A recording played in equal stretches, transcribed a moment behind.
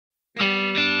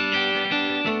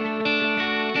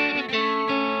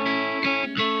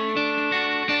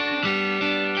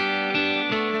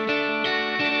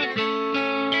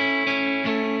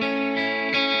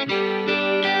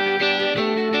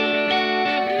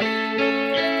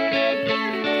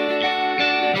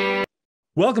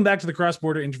Welcome back to the Cross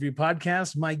Border Interview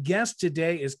Podcast. My guest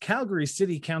today is Calgary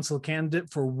City Council candidate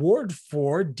for Ward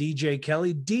 4, DJ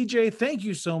Kelly. DJ, thank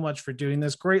you so much for doing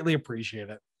this. Greatly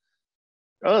appreciate it.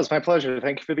 Oh, it's my pleasure.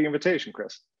 Thank you for the invitation,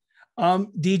 Chris.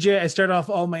 DJ, I start off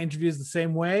all my interviews the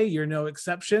same way. You're no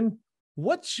exception.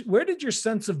 Where did your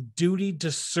sense of duty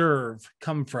to serve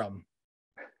come from?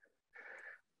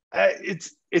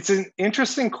 It's an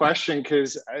interesting question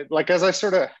because, as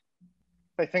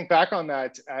I think back on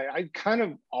that, I kind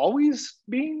of always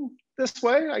been this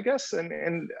way, I guess,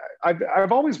 and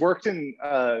I've always worked in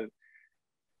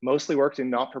mostly worked in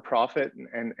not-for-profit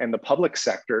and the public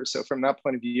sector. So from that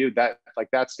point of view,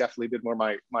 that's definitely been where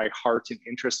my heart and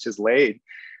interest has laid.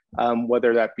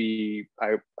 Whether that be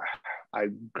I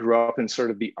grew up in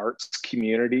sort of the arts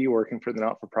community, working for the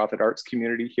not-for-profit arts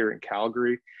community here in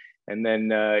Calgary, and then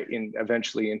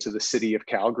eventually into the city of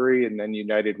Calgary, and then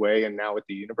United Way, and now at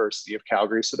the University of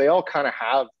Calgary. So they all kind of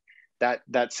have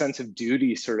that sense of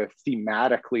duty sort of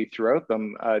thematically throughout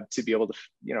them to be able to,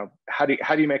 how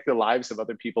do you make the lives of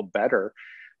other people better?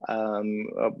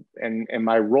 And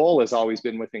my role has always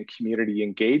been within community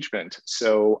engagement.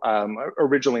 So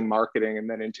originally marketing and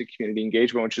then into community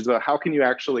engagement, which is about how can you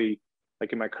actually,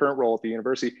 like in my current role at the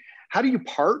university, how do you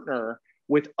partner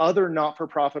with other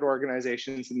not-for-profit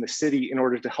organizations in the city in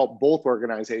order to help both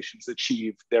organizations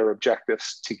achieve their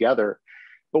objectives together?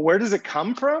 But where does it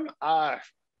come from? I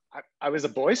was a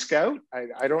Boy Scout.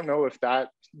 I don't know if that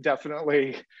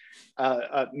definitely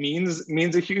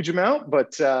means a huge amount,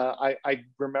 but I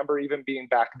remember even being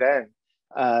back then,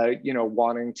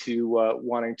 wanting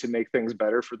to make things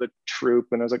better for the troop,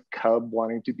 and as a Cub,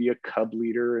 wanting to be a Cub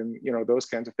leader, and those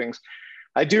kinds of things.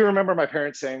 I do remember my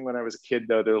parents saying when I was a kid,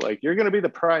 though, they're like, "You're going to be the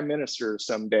prime minister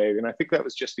someday," and I think that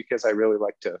was just because I really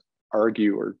like to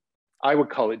argue, or I would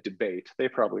call it debate. They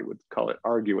probably would call it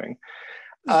arguing.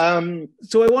 So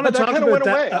I want to talk about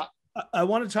that. I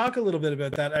want to talk a little bit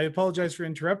about that. I apologize for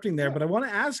interrupting there, but I want to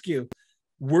ask you,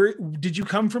 did you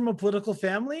come from a political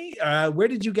family? Where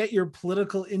did you get your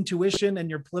political intuition and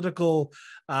your political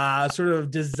sort of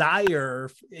desire?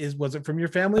 Was it from your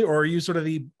family, or are you sort of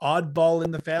the oddball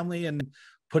in the family and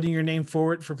putting your name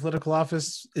forward for political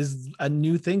office is a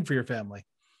new thing for your family?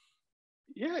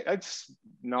 Yeah, it's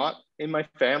not in my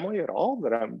family at all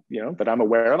that I'm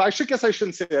aware of. I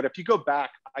shouldn't say that. If you go back,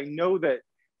 I know that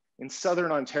in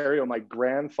Southern Ontario, my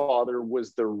grandfather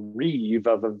was the reeve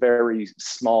of a very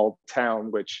small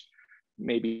town, which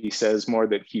maybe says more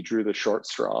that he drew the short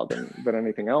straw than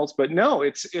anything else. But no,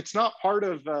 it's not part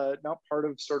of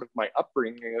sort of my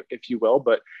upbringing, if you will.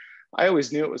 But I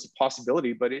always knew it was a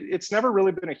possibility, but it's never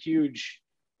really been a huge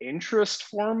interest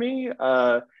for me.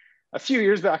 A few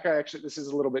years back, this is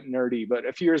a little bit nerdy, but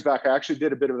a few years back, I actually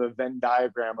did a bit of a Venn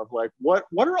diagram of like, what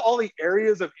are all the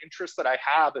areas of interest that I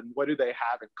have and what do they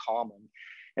have in common?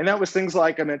 And that was things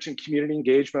like I mentioned community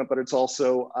engagement, but it's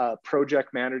also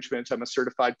project management. I'm a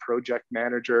certified project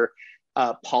manager,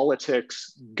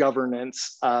 politics,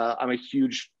 governance. I'm a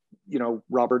huge,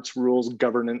 Robert's Rules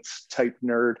governance type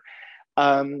nerd.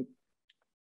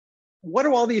 What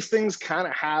do all these things kind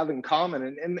of have in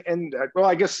common? And well,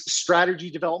 I guess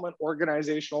strategy development,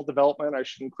 organizational development, I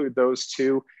should include those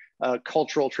two,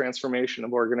 cultural transformation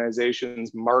of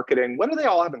organizations, marketing. What do they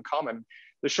all have in common?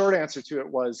 The short answer to it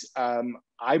was,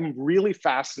 I'm really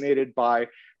fascinated by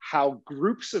how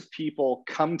groups of people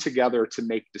come together to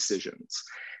make decisions.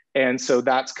 And so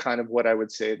that's kind of what I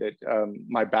would say that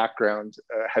my background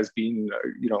has been,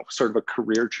 sort of a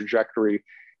career trajectory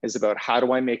is about. How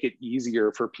do I make it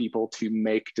easier for people to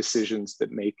make decisions that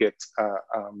make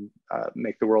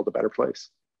the world a better place?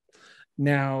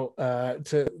 Now,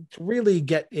 to really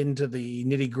get into the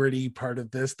nitty gritty part of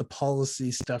this, the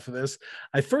policy stuff of this,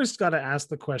 I first got to ask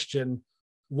the question,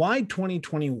 why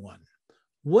 2021?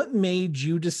 What made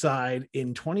you decide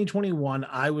in 2021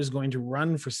 I was going to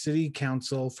run for city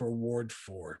council for Ward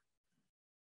 4?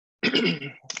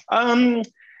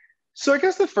 So I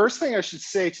guess the first thing I should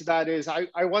say to that is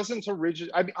I wasn't a rigid,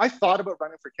 I thought about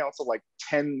running for council like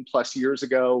 10 plus years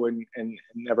ago and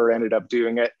never ended up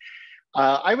doing it.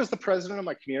 I was the president of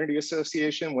my community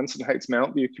association, Winston Heights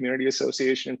Mountain View Community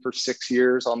Association, for 6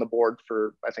 years, on the board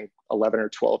for, I think, 11 or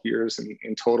 12 years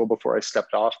in total before I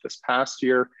stepped off this past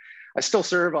year. I still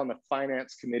serve on the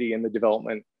finance committee and the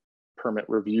development permit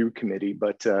review committee,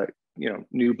 but,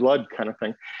 new blood kind of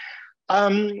thing.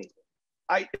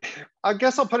 I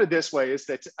guess I'll put it this way, is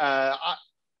that I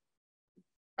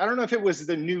don't know if it was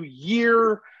the new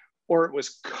year or it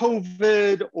was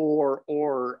COVID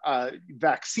or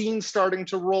vaccines starting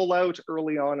to roll out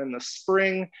early on in the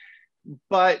spring,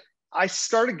 but I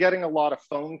started getting a lot of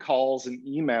phone calls and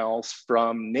emails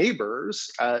from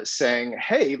neighbors saying,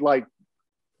 hey, like,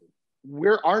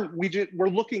 we're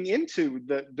looking into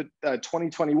the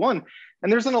 2021,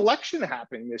 and there's an election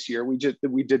happening this year. We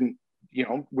didn't,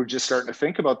 we're just starting to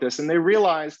think about this, and they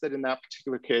realized that in that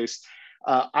particular case,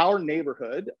 our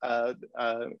neighborhood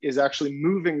is actually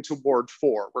moving to Ward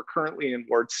 4. We're currently in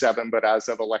Ward 7, but as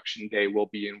of election day, we'll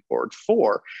be in Ward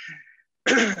 4.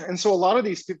 And so a lot of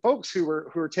these folks who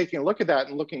are taking a look at that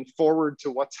and looking forward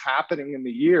to what's happening in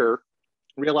the year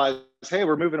realize, hey,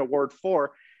 we're moving to Ward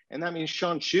 4, and that means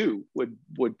Sean Chu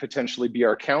would potentially be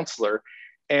our councillor,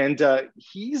 and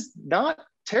he's not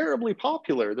terribly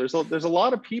popular. There's a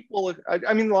lot of people.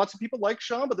 I mean, lots of people like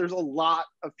Sean, but there's a lot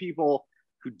of people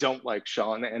who don't like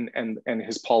Sean and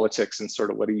his politics and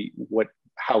sort of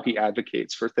how he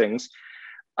advocates for things.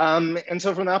 And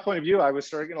so from that point of view, I was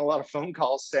starting getting a lot of phone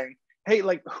calls saying, hey,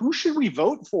 like, who should we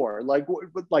vote for? Like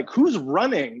who's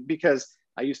running? Because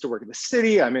I used to work in the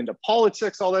city, I'm into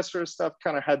politics, all that sort of stuff,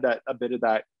 kind of had a bit of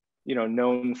that,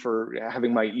 known for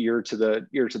having my ear to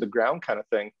the ground kind of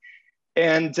thing.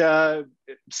 And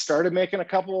started making a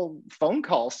couple phone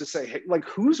calls to say, hey, like,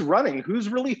 who's running? Who's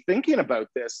really thinking about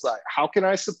this? Like, how can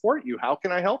I support you? How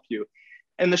can I help you?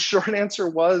 And the short answer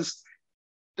was,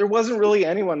 there wasn't really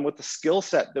anyone with the skill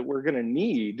set that we're going to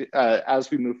need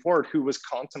as we move forward who was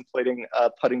contemplating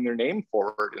putting their name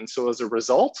forward. And so as a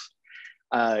result,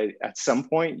 at some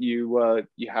point you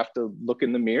have to look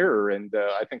in the mirror. And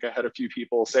I think I had a few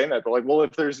people saying that, they're like, well,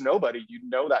 if there's nobody,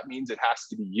 that means it has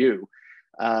to be you.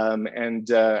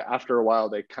 And after a while,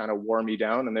 they kind of wore me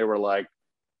down, and they were like,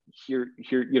 here,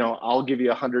 I'll give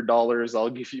you $100, I'll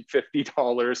give you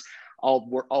 $50,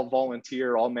 I'll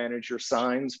volunteer, I'll manage your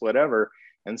signs, whatever.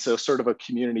 And so sort of a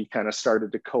community kind of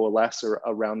started to coalesce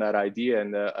around that idea,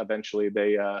 and eventually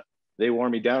they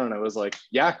wore me down, and I was like,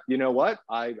 yeah, you know what?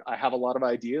 I have a lot of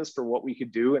ideas for what we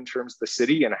could do in terms of the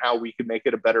city and how we could make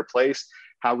it a better place,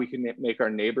 how we can make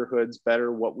our neighborhoods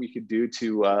better, what we could do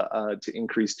to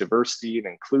increase diversity and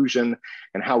inclusion,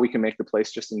 and how we can make the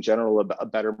place just in general a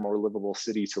better, more livable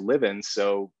city to live in.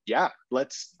 So yeah,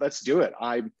 let's do it.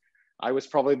 I was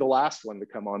probably the last one to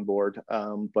come on board,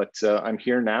 but I'm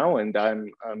here now, and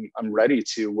I'm ready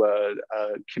to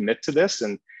commit to this,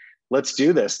 and let's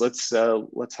do this. Let's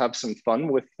have some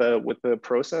fun with the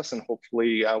process, and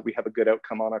hopefully we have a good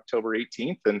outcome on October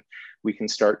 18th, and we can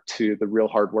start to the real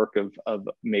hard work of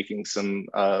making some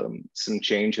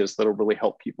changes that'll really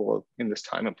help people in this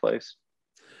time and place.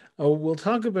 Oh, we'll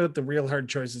talk about the real hard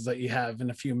choices that you have in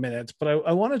a few minutes, but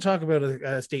I want to talk about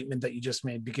a statement that you just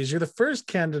made, because you're the first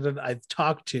candidate I've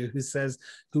talked to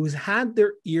who's had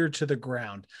their ear to the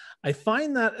ground. I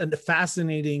find that a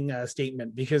fascinating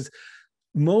statement, because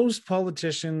most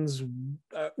politicians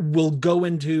will go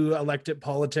into elected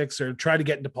politics or try to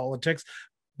get into politics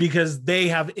because they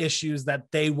have issues that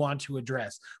they want to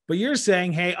address. But you're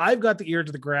saying, hey, I've got the ear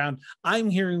to the ground. I'm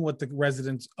hearing what the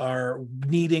residents are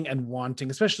needing and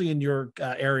wanting, especially in your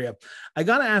area. I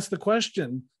got to ask the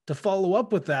question to follow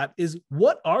up with that is,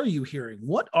 what are you hearing?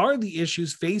 What are the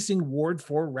issues facing Ward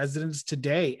 4 residents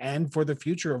today and for the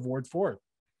future of Ward 4?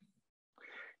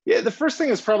 Yeah, the first thing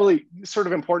is probably sort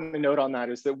of important to note on that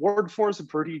is that Ward 4 is a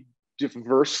pretty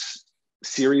diverse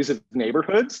series of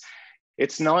neighborhoods.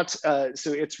 It's not, so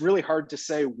it's really hard to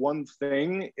say one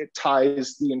thing. It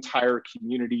ties the entire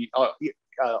community,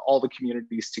 all the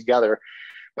communities together.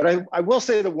 But I will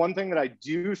say the one thing that I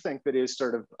do think that is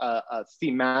sort of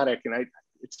thematic, and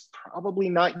it's probably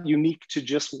not unique to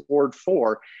just Ward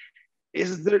 4,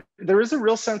 is that there is a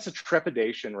real sense of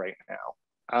trepidation right now.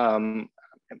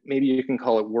 Maybe you can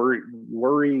call it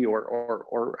worry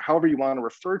or however you want to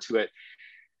refer to it.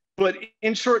 But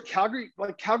in short,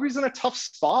 Calgary's in a tough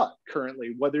spot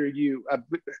currently.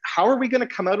 How are we going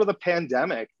to come out of the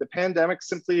pandemic? The pandemic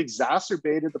simply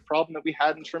exacerbated the problem that we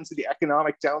had in terms of the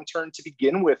economic downturn to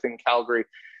begin with in Calgary.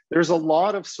 There's a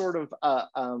lot of sort of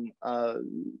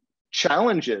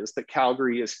challenges that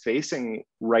Calgary is facing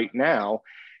right now.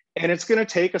 And it's going to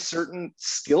take a certain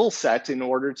skill set in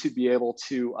order to be able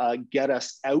to get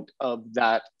us out of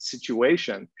that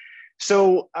situation.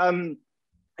 So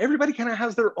everybody kind of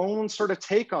has their own sort of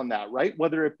take on that, right?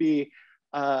 Whether it be,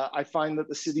 I find that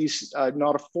the city's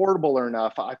not affordable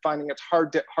enough. I'm finding it's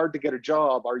hard to get a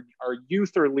job. Our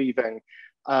youth are leaving.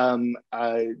 Oil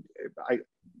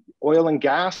and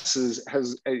gas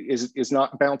is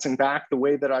not bouncing back the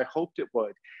way that I hoped it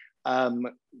would.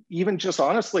 Even just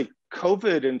honestly,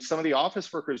 COVID and some of the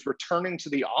office workers returning to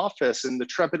the office and the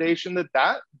trepidation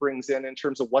that brings in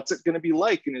terms of what's it going to be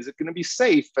like, and is it going to be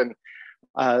safe, and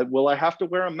will I have to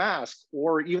wear a mask,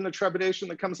 or even the trepidation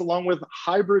that comes along with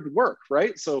hybrid work,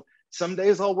 right? So some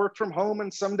days I'll work from home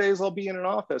and some days I'll be in an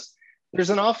office. there's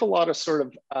an awful lot of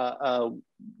sort of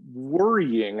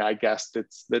worrying, I guess,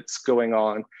 that's going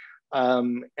on.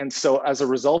 And so as a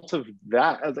result of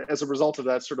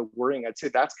that sort of worrying, I'd say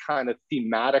that's kind of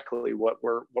thematically what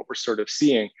we're sort of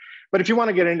seeing. But if you want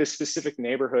to get into specific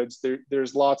neighborhoods,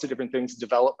 there's lots of different things.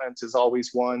 Development is always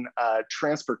one.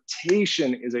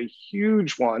 Transportation is a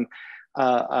huge one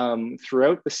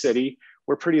throughout the city.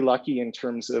 We're pretty lucky in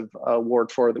terms of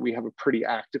Ward 4 that we have a pretty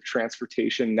active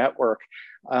transportation network,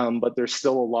 but there's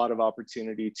still a lot of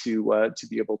opportunity to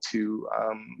be able to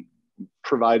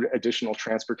provide additional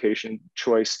transportation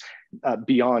choice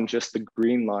beyond just the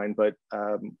Green Line. But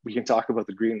we can talk about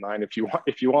the Green Line if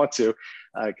you want to,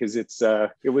 because it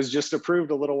was just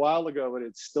approved a little while ago, but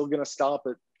it's still going to stop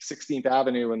at 16th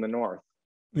Avenue in the north.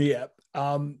 Yeah.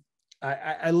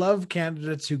 I love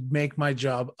candidates who make my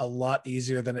job a lot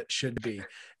easier than it should be.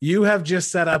 You have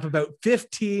just set up about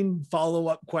 15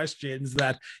 follow-up questions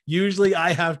that usually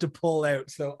I have to pull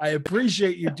out. So I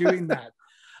appreciate you doing that.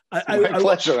 My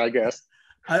pleasure, I guess.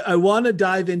 I want to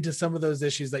dive into some of those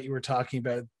issues that you were talking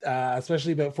about,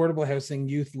 especially about affordable housing,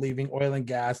 youth leaving, oil and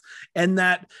gas, and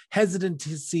that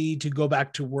hesitancy to go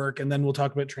back to work. And then we'll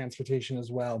talk about transportation as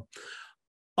well.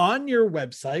 On your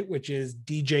website, which is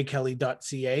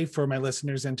djkelly.ca, for my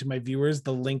listeners and to my viewers,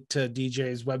 the link to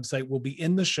DJ's website will be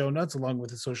in the show notes along with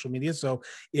his social media. So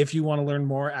if you want to learn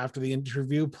more after the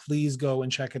interview, please go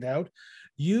and check it out.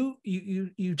 You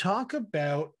talk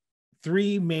about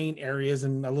three main areas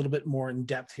and a little bit more in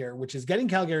depth here, which is getting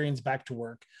Calgarians back to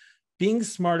work, being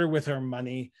smarter with our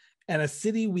money, and a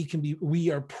city we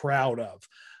are proud of.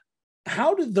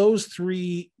 How do those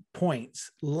 3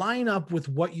 points line up with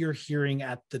what you're hearing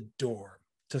at the door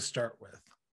to start with?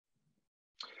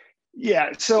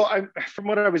 Yeah, so from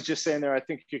what I was just saying there, I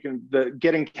think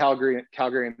getting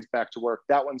Calgarians back to work,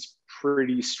 that one's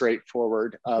pretty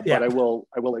straightforward. But I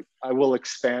will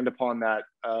expand upon that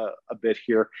a bit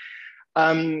here.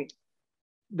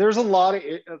 There's a lot of,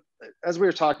 as we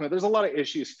were talking about, there's a lot of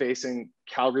issues facing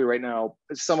Calgary right now.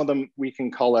 Some of them we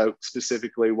can call out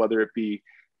specifically, whether it be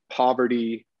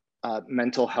poverty,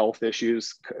 mental health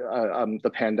issues.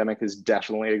 The pandemic has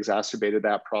definitely exacerbated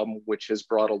that problem, which has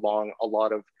brought along a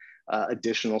lot of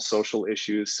additional social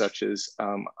issues such as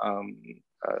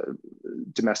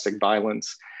domestic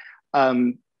violence.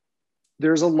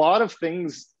 There's a lot of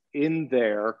things in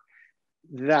there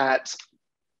that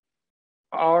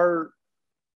are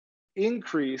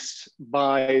increased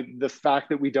by the fact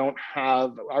that we don't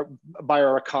have by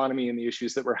our economy and the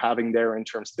issues that we're having there in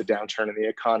terms of the downturn in the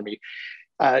economy.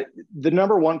 The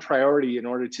number one priority in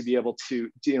order to be able to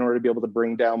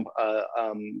bring down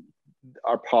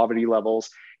our poverty levels,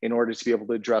 in order to be able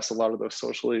to address a lot of those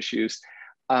social issues,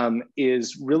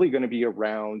 is really going to be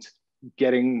around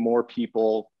getting more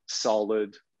people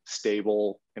solid,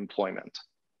 stable employment.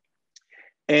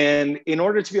 And in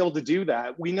order to be able to do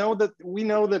that, we know that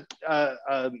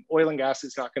oil and gas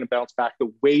is not going to bounce back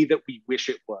the way that we wish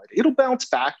it would. It'll bounce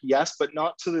back, yes, but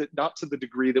not to the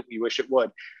degree that we wish it would.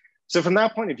 So from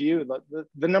that point of view,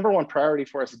 the number one priority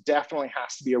for us definitely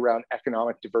has to be around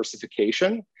economic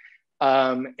diversification.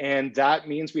 And that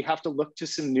means we have to look to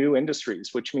some new industries,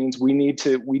 which means we need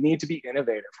to be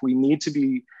innovative. We need to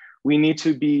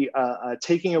be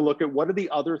taking a look at what are the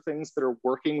other things that are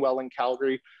working well in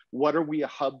Calgary. What are we a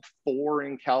hub for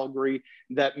in Calgary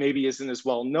that maybe isn't as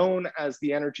well known as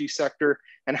the energy sector?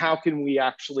 And how can we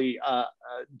actually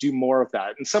do more of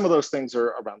that? And some of those things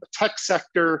are around the tech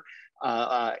sector,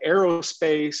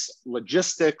 aerospace,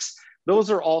 logistics. Those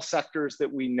are all sectors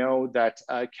that we know that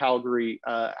Calgary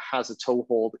has a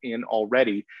toehold in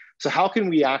already. So how can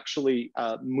we actually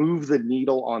move the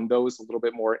needle on those a little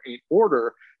bit more in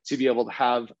order to be able to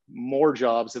have more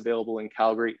jobs available in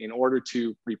Calgary, in order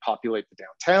to repopulate the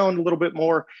downtown a little bit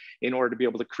more, in order to be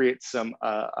able to create some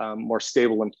more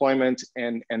stable employment,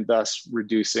 and thus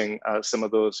reducing some of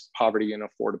those poverty and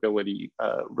affordability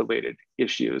related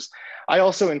issues. I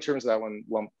also, in terms of that one,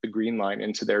 lump the Green Line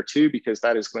into there too, because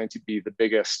that is going to be the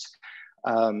biggest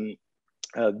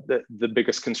the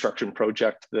biggest construction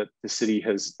project that the city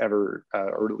has ever,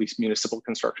 or at least municipal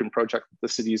construction project that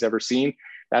the city has ever seen.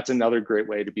 That's another great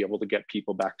way to be able to get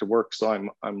people back to work. So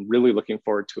I'm really looking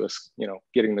forward to us,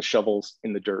 getting the shovels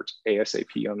in the dirt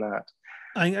ASAP on that.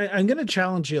 I'm going to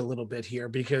challenge you a little bit here,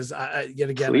 because yet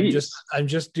again, Please. I'm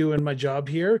just doing my job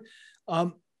here.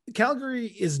 Calgary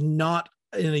is not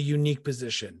in a unique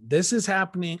position. This is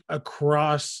happening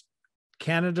across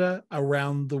Canada,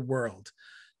 around the world.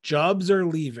 Jobs are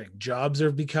leaving. Jobs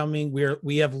are becoming,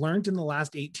 we have learned in the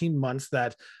last 18 months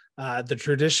that the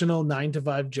traditional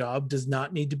 9-to-5 job does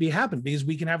not need to be happen, because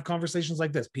we can have conversations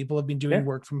like this. People have been doing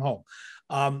work from home.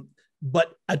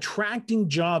 but attracting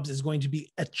jobs is going to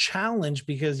be a challenge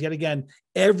because, yet again,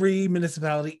 every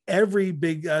municipality, every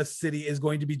big city is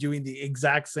going to be doing the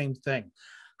exact same thing.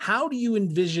 How do you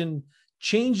envision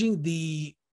changing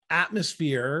the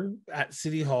atmosphere at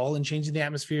City Hall and changing the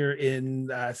atmosphere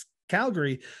in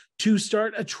Calgary to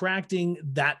start attracting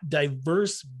that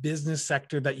diverse business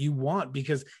sector that you want?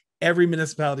 Because every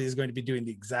municipality is going to be doing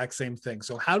the exact same thing.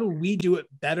 So how do we do it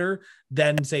better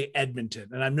than, say, Edmonton?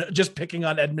 And I'm not just picking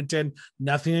on Edmonton,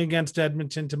 nothing against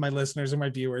Edmonton to my listeners and my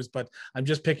viewers, but I'm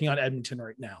just picking on Edmonton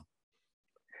right now.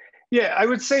 Yeah, I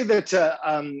would say that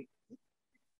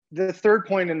the third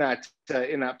point in that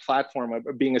platform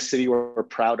of being a city we're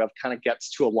proud of kind of gets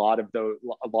to a lot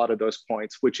of those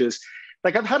points, which is,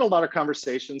 like, I've had a lot of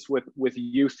conversations with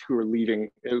youth who are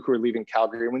leaving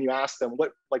Calgary. And when you ask them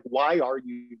why are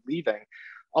you leaving,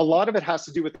 a lot of it has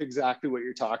to do with exactly what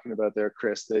you're talking about there,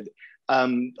 Chris, that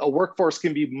a workforce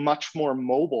can be much more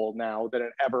mobile now than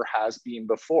it ever has been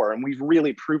before. And we've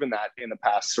really proven that in the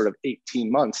past sort of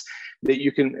 18 months, that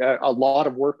you can, a lot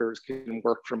of workers can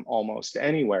work from almost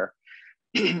anywhere.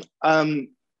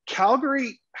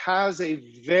 Calgary has a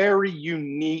very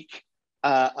unique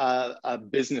a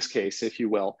business case, if you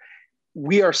will.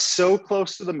 We are so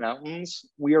close to the mountains.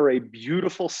 We are a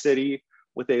beautiful city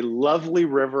with a lovely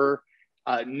river,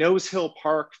 Nose Hill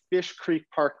Park, Fish Creek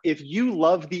Park. If you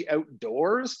love the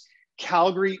outdoors,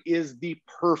 Calgary is the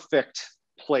perfect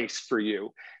place for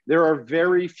you. There are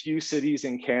very few cities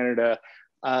in Canada,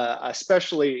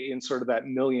 especially in sort of that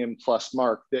million plus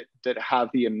mark, that have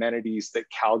the amenities that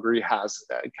Calgary has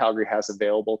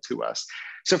available to us.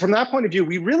 So from that point of view,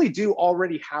 we really do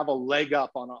already have a leg up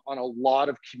on a lot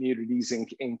of communities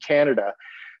in Canada.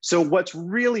 So what's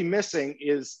really missing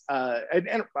is,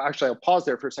 and actually I'll pause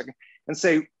there for a second and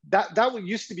say that what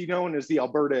used to be known as the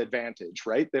Alberta advantage,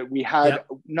 right? That we had,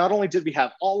 not only did we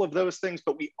have all of those things,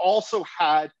 but we also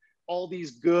had all these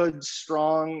good,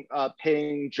 strong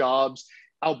paying jobs.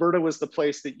 Alberta was the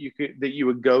place that you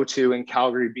would go to, and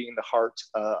Calgary being the heart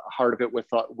of it with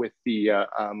the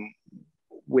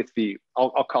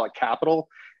I'll call it capital.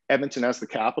 Edmonton has the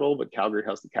capital, but Calgary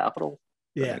has the capital.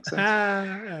 Yeah.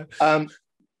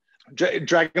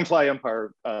 Dragonfly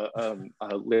Empire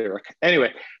lyric.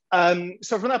 Anyway,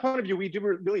 so from that point of view, we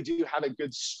really do have a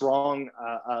good, strong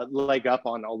leg up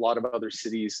on a lot of other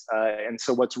cities. And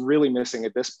so what's really missing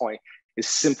at this point is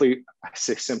simply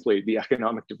the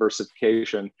economic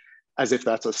diversification, as if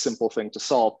that's a simple thing to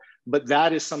solve. But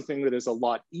that is something that is a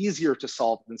lot easier to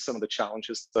solve than some of the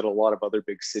challenges that a lot of other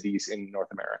big cities in North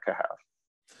America have.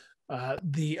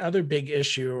 The other big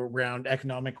issue around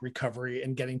economic recovery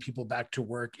and getting people back to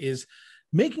work is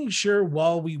making sure,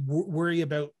 while we worry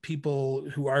about people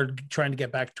who are trying to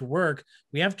get back to work,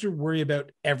 we have to worry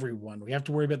about everyone. We have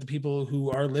to worry about the people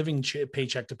who are living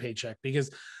paycheck to paycheck, because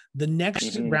the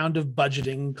next round of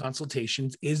budgeting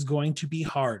consultations is going to be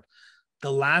hard.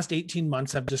 The last 18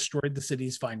 months have destroyed the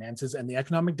city's finances, and the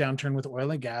economic downturn with oil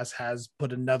and gas has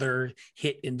put another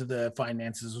hit into the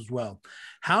finances as well.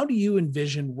 How do you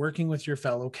envision working with your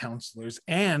fellow councillors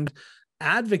and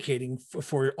advocating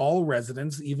for all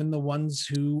residents, even the ones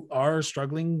who are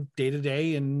struggling day to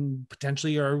day and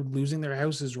potentially are losing their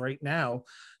houses right now,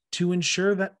 to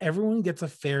ensure that everyone gets a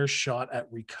fair shot at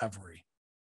recovery?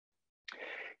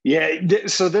 Yeah,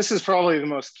 so this is probably the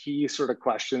most key sort of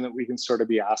question that we can sort of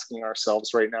be asking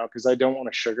ourselves right now, because I don't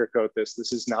want to sugarcoat this.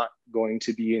 This is not going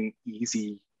to be an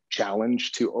easy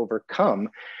challenge to overcome.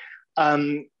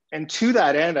 And to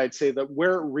that end, I'd say that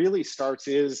where it really starts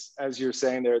is, as you're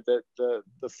saying there, the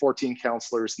 14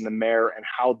 councillors and the mayor and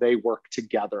how they work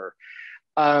together.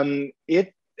 A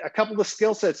couple of the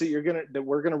skill sets that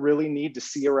we're gonna really need to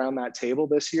see around that table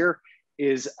this year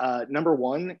is number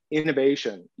one,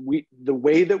 innovation. The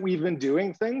way that we've been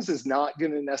doing things is not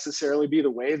going to necessarily be the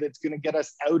way that's going to get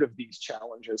us out of these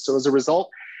challenges. So as a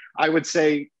result, I would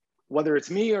say, whether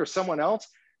it's me or someone else,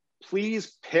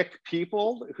 please pick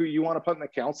people who you want to put in the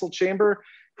council chamber,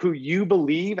 who you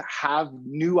believe have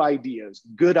new ideas,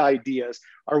 good ideas,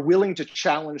 are willing to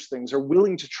challenge things, are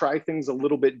willing to try things a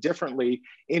little bit differently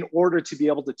in order to be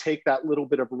able to take that little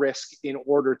bit of risk, in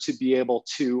order to be able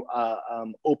to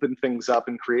open things up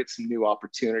and create some new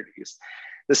opportunities.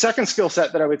 The second skill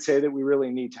set that I would say that we really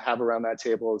need to have around that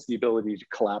table is the ability to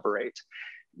collaborate.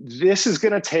 This is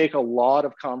going to take a lot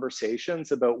of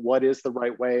conversations about what is the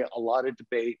right way, a lot of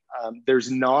debate. There's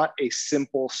not a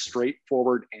simple,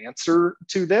 straightforward answer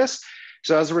to this.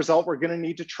 So as a result, we're going to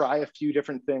need to try a few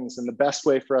different things. And the best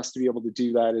way for us to be able to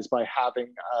do that is by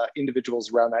having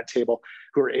individuals around that table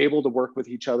who are able to work with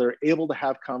each other, able to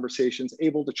have conversations,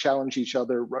 able to challenge each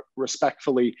other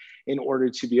respectfully in order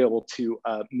to be able to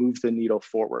move the needle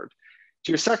forward.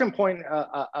 To your second point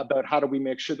about how do we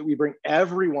make sure that we bring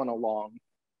everyone along,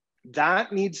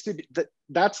 that needs to be,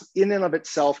 that's in and of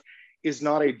itself is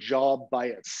not a job by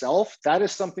itself. That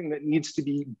is something that needs to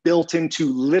be built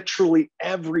into literally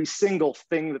every single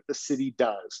thing that the city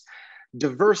does.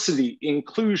 Diversity,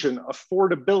 inclusion,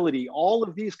 affordability, all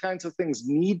of these kinds of things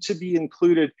need to be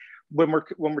included when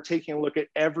we're taking a look at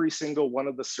every single one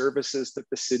of the services that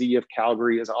the city of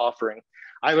Calgary is offering.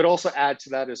 I would also add to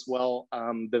that as well,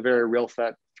 the very real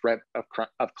threat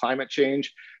of climate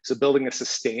change. So building a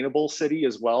sustainable city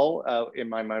as well, in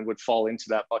my mind, would fall into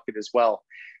that bucket as well.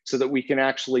 So that we can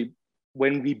actually,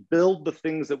 when we build the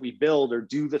things that we build or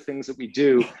do the things that we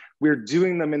do, we're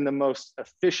doing them in the most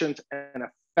efficient and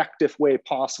effective way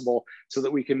possible so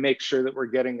that we can make sure that we're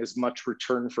getting as much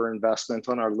return for investment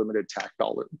on our limited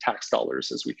tax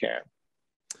dollars as we can.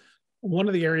 One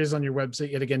of the areas on your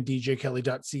website, yet again,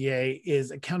 djkelly.ca, is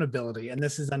accountability. And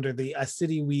this is under the A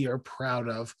City We Are Proud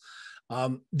Of.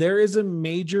 There is a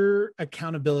major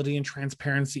accountability and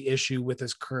transparency issue with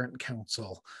this current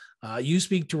council. You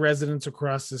speak to residents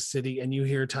across the city and you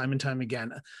hear time and time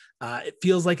again, it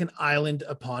feels like an island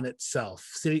upon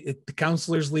itself. The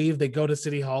councillors leave, they go to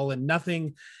City Hall and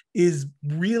nothing is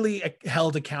really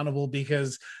held accountable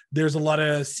because there's a lot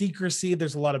of secrecy,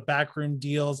 there's a lot of backroom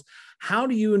deals. How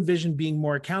do you envision being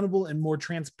more accountable and more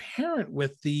transparent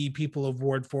with the people of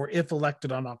Ward 4 if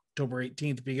elected on October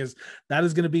 18th? Because that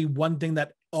is going to be one thing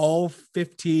that all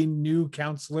 15 new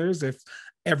councillors, if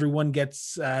everyone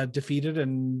gets defeated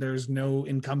and there's no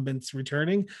incumbents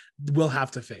returning, will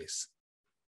have to face.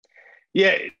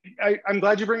 Yeah, I'm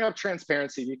glad you bring up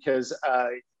transparency because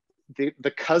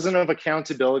the cousin of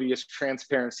accountability is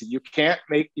transparency. You can't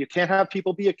have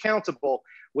people be accountable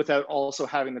without also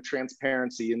having the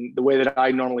transparency. And the way that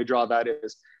I normally draw that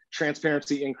is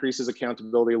transparency increases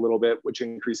accountability a little bit, which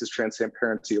increases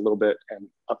transparency a little bit, and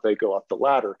up they go up the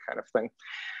ladder kind of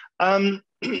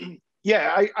thing.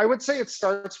 Yeah, I would say it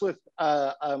starts with,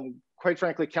 quite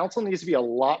frankly, council needs to be a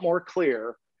lot more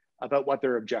clear about what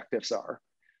their objectives are.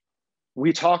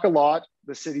 We talk a lot,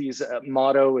 the city's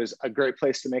motto is a great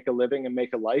place to make a living and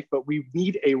make a life, but we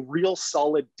need a real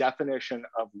solid definition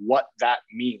of what that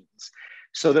means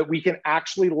so that we can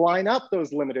actually line up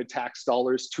those limited tax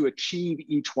dollars to achieve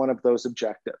each one of those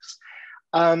objectives.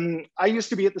 I used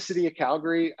to be at the city of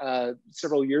Calgary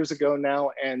several years ago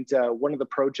now, and one of the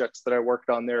projects that I worked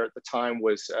on there at the time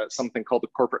was something called the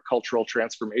Corporate Cultural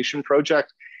Transformation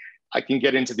Project. I can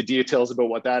get into the details about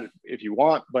what that if you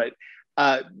want, but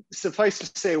suffice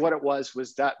to say what it was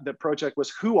that the project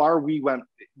was, who are we when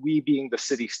we being the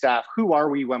city staff, who are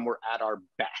we when we're at our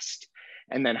best?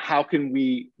 And then how can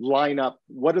we line up,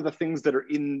 what are the things that are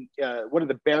in, what are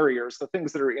the barriers, the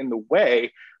things that are in the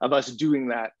way of us doing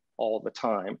that all the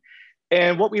time?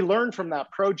 And what we learned from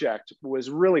that project was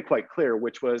really quite clear,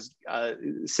 which was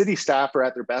city staff are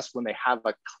at their best when they have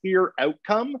a clear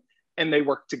outcome and they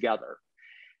work together.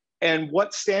 And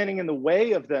what's standing in the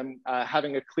way of them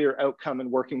having a clear outcome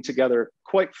and working together,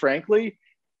 quite frankly,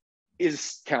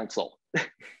 is council.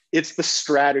 It's the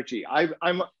strategy.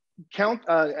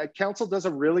 Council does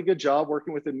a really good job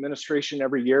working with administration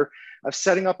every year of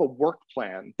setting up a work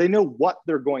plan. They know what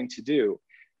they're going to do.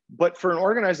 But for an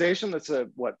organization that's a,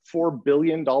 $4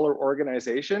 billion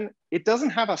organization, it doesn't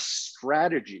have a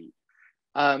strategy.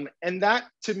 And that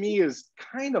to me is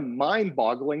kind of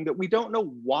mind-boggling that we don't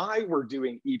know why we're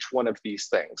doing each one of these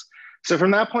things. So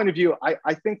from that point of view,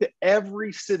 I think that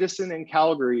every citizen in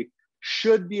Calgary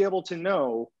should be able to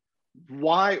know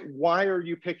why are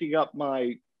you picking up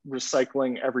my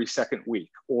recycling every second week?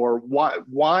 Or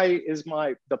why is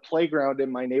the playground in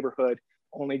my neighborhood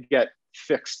only get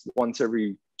fixed once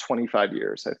every 25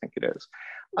 years, I think it is.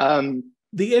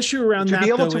 The issue around that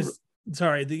though is,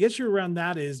 the issue around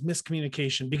that is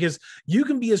miscommunication, because you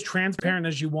can be as transparent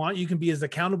as you want, you can be as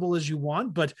accountable as you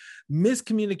want, but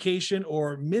miscommunication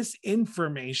or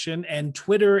misinformation and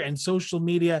Twitter and social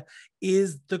media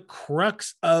is the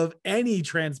crux of any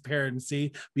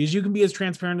transparency, because you can be as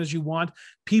transparent as you want.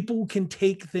 People can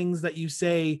take things that you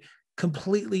say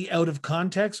completely out of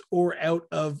context or out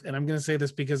of, and I'm going to say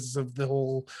this because of the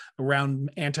whole around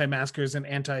anti-maskers and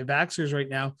anti-vaxxers right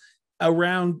now,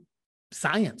 around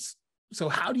science. So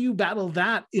how do you battle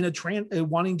that in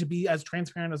wanting to be as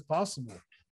transparent as possible?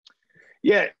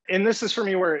 Yeah, and this is for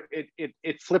me where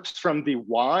it flips from the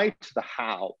why to the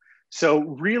how. So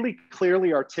really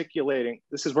clearly articulating,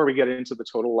 this is where we get into the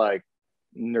total like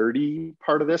nerdy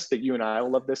part of this, that you and I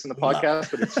will love this in the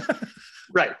podcast, but it's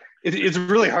right. It's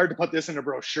really hard to put this in a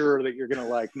brochure that you're going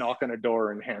to like knock on a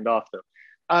door and hand off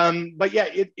them. But yeah,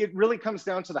 it really comes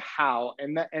down to the how,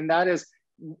 and that is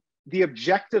the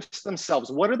objectives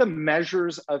themselves. What are the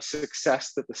measures of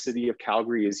success that the city of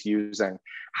Calgary is using?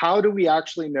 How do we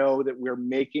actually know that we're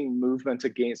making movement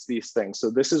against these things?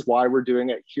 So this is why we're doing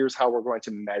it. Here's how we're going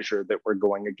to measure that we're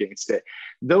going against it.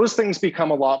 Those things become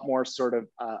a lot more sort of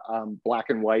black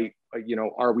and white. You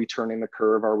know, are we turning the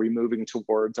curve? Are we moving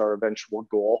towards our eventual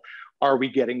goal? Are we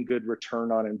getting good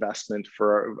return on investment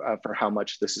for how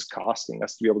much this is costing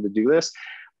us to be able to do this?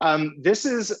 This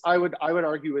is, I would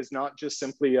argue, is not just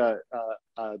simply a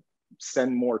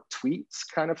send more tweets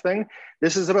kind of thing.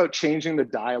 This is about changing the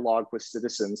dialogue with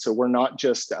citizens. So we're not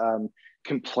just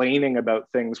complaining about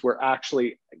things. We're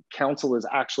actually, council is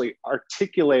actually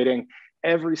articulating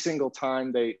every single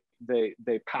time they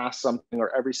pass something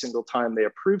or every single time they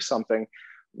approve something,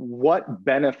 what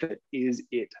benefit is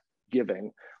it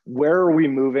giving? Where are we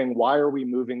moving? Why are we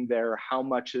moving there? How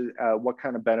much is, what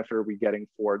kind of benefit are we getting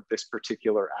for this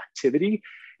particular activity?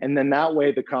 And then that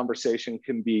way the conversation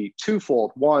can be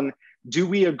twofold. One, do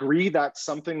we agree that's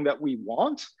something that we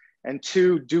want? And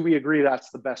two, do we agree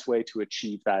that's the best way to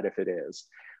achieve that if it is?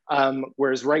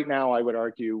 Whereas right now, I would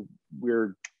argue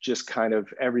we're just kind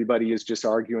of, everybody is just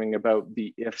arguing about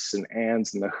the ifs and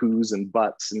ands and the who's and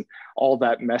buts and all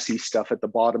that messy stuff at the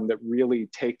bottom that really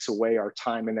takes away our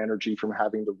time and energy from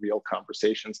having the real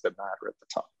conversations that matter at the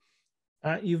top.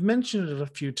 You've mentioned it a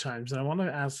few times, and I want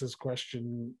to ask this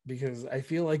question because I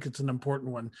feel like it's an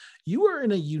important one. You are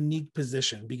in a unique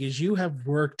position because you have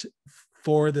worked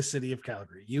for the city of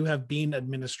Calgary. You have been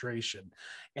administration.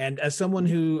 And as someone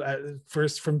who,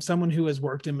 from someone who has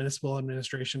worked in municipal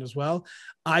administration as well,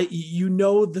 you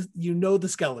know the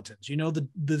skeletons, you know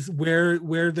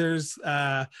where there's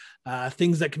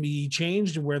things that can be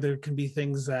changed and where there can be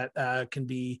things that can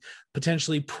be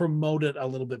potentially promoted a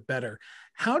little bit better.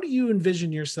 How do you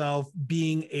envision yourself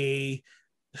being a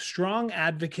strong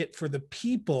advocate for the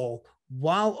people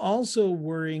while also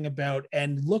worrying about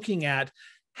and looking at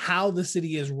how the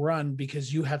city is run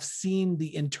because you have seen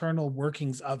the internal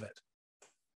workings of it?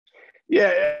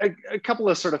 Yeah, a couple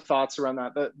of sort of thoughts around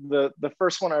that. The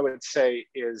first one I would say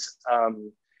is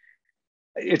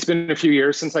it's been a few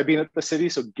years since I've been at the city,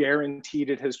 so guaranteed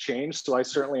it has changed. So I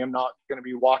certainly am not going to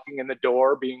be walking in the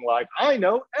door being like, I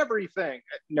know everything.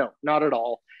 No, not at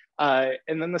all.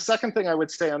 And then the second thing I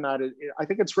would say on that is I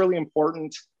think it's really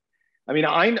important. I mean,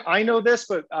 I know this,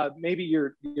 but maybe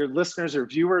your listeners or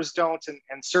viewers don't.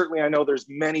 And certainly I know there's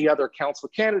many other council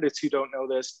candidates who don't know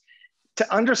this.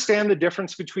 To understand the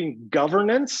difference between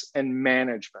governance and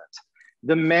management.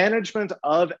 The management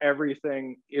of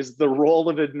everything is the role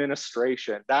of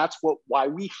administration. That's why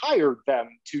we hired them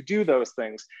to do those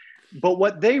things. But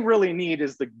what they really need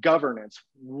is the governance.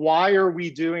 Why are we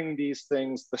doing these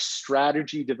things? The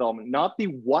strategy development, not the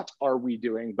what are we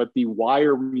doing, but the why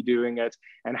are we doing it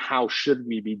and how should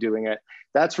we be doing it?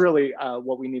 That's really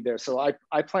what we need there. So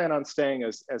I plan on staying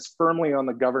as firmly on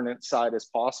the governance side as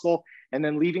possible, and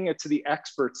then leaving it to the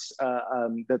experts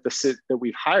that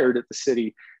we've hired at the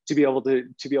city to be able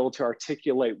to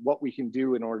articulate what we can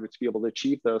do in order to be able to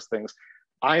achieve those things.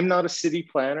 I'm not a city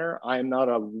planner. I am not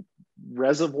a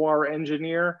reservoir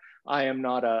engineer. I am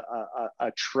not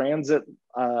a transit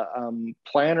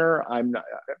planner. I'm not,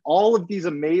 all of these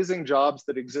amazing jobs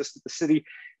that exist at the city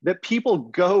that people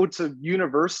go to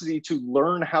university to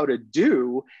learn how to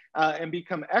do and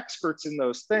become experts in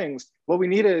those things. What we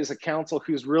need is a council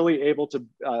who's really able to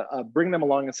bring them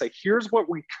along and say, here's what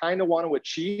we kind of want to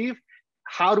achieve.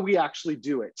 How do we actually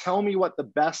do it? Tell me what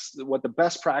the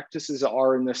best practices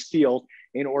are in this field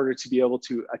in order to be able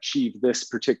to achieve this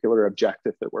particular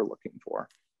objective that we're looking for.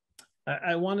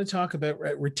 I want to talk about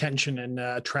retention and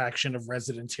attraction of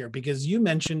residents here, because you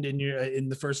mentioned in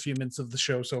the first few minutes of the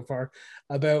show so far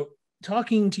about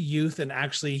talking to youth and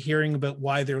actually hearing about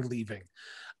why they're leaving.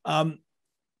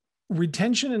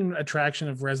 Retention and attraction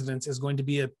of residents is going to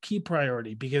be a key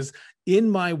priority, because in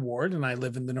my ward, and I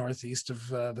live in the northeast of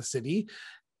the city,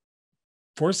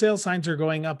 for sale signs are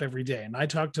going up every day. And I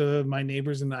talk to my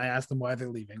neighbors and I ask them why they're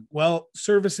leaving. Well,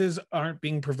 services aren't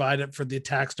being provided for the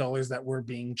tax dollars that we're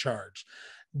being charged.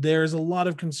 There's a lot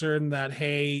of concern that,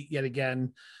 hey, yet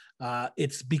again,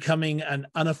 it's becoming an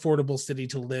unaffordable city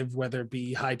to live, whether it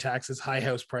be high taxes, high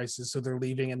house prices. So they're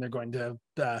leaving and they're going to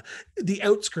the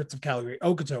outskirts of Calgary,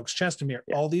 Okotoks, Chestermere,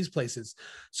 all these places.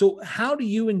 So how do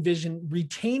you envision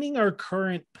retaining our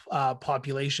current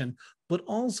population, but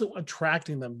also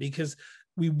attracting them? Because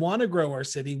we want to grow our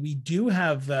city. We do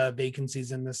have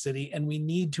vacancies in the city, and we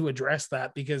need to address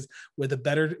that, because with a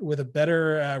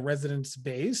better residence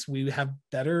base, we have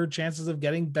better chances of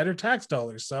getting better tax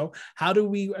dollars. So how do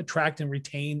we attract and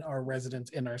retain our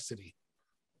residents in our city?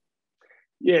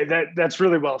 Yeah, that's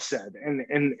really well said.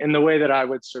 And the way that I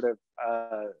would sort of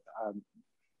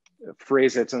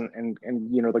phrase it, and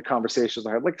you know, the conversations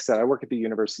I have. Like I said, I work at the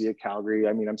University of Calgary.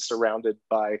 I mean, I'm surrounded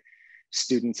by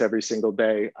students every single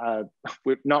day.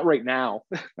 Not right now.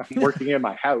 I'm working in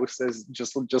my house as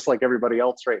just like everybody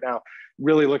else right now.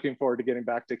 Really looking forward to getting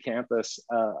back to campus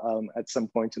at some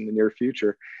point in the near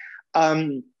future.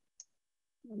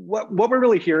 What we're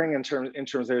really hearing in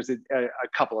terms there's a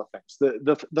couple of things.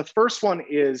 The first one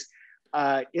is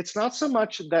it's not so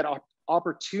much that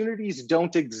opportunities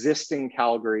don't exist in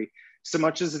Calgary, so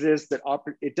much as it is that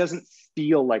it doesn't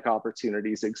feel like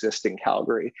opportunities exist in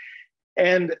Calgary.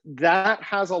 And that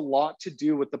has a lot to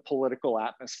do with the political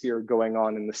atmosphere going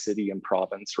on in the city and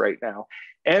province right now.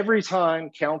 Every time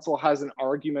council has an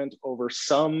argument over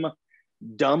some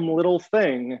dumb little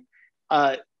thing,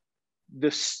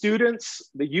 the students,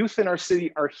 the youth in our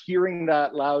city are hearing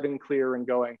that loud and clear and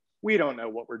going, we don't know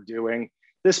what we're doing.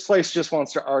 This place just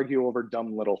wants to argue over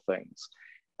dumb little things.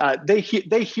 They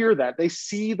hear that. They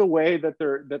see the way that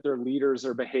their leaders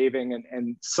are behaving,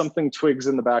 and something twigs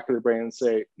in the back of their brain and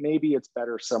say, maybe it's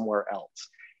better somewhere else.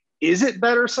 Is it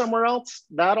better somewhere else?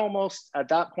 That almost at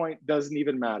that point doesn't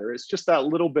even matter. It's just that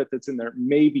little bit that's in there.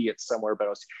 Maybe it's somewhere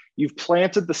else. You've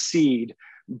planted the seed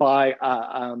by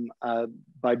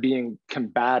being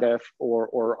combative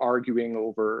or arguing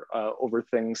over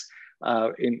things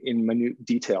in minute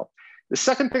detail. The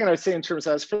second thing that I'd say in terms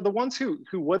of, for the ones who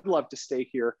would love to stay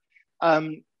here,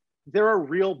 there are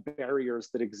real barriers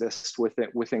that exist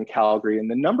within Calgary. And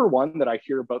the number one that I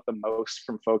hear about the most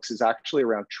from folks is actually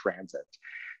around transit.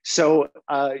 So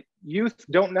youth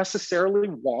don't necessarily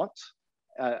want,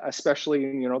 especially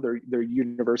in, you know, their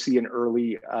university and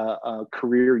early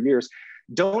career years,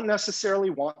 don't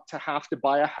necessarily want to have to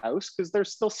buy a house because they're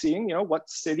still seeing, you know, what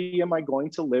city am I going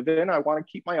to live in? I want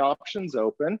to keep my options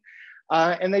open.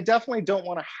 And they definitely don't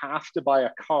want to have to buy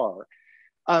a car.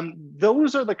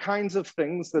 Those are the kinds of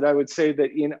things that I would say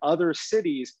that in other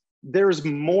cities, there's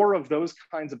more of those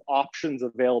kinds of options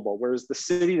available. Whereas the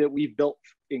city that we've built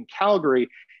in Calgary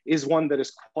is one that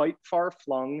is quite far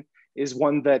flung, is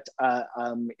one that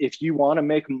if you want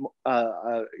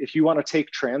to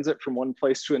take transit from one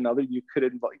place to another, you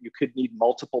could need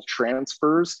multiple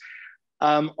transfers.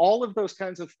 All of those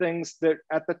kinds of things that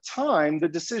at the time the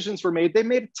decisions were made, they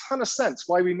made a ton of sense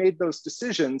why we made those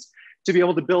decisions to be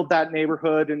able to build that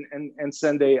neighborhood and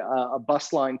send a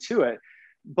bus line to it.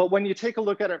 But when you take a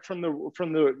look at it from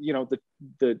the you know,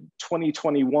 the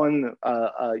 2021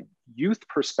 youth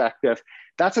perspective,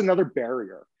 that's another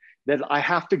barrier that I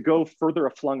have to go further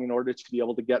aflung in order to be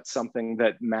able to get something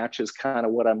that matches kind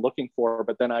of what I'm looking for.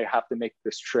 But then I have to make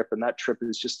this trip, and that trip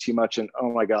is just too much. And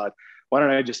oh my God, why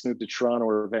don't I just move to Toronto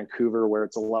or Vancouver, where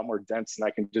it's a lot more dense and I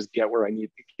can just get where I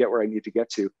need to get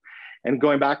to. And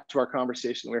going back to our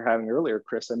conversation we were having earlier,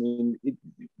 Chris, I mean,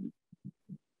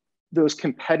 those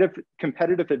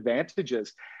competitive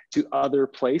advantages to other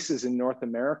places in North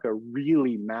America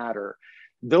really matter.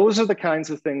 Those are the kinds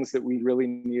of things that we really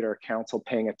need our council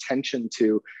paying attention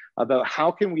to, about how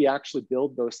can we actually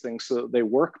build those things so that they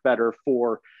work better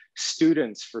for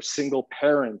students, for single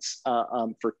parents,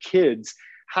 for kids.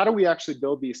 How do we actually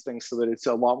build these things so that it's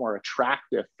a lot more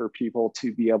attractive for people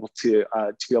to be able to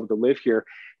live here,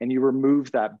 and you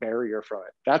remove that barrier from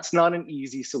it? That's not an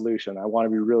easy solution. I want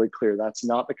to be really clear. That's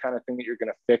not the kind of thing that you're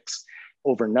going to fix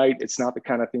overnight. It's not the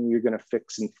kind of thing you're going to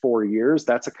fix in 4 years.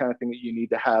 That's the kind of thing that you need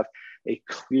to have a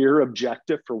clear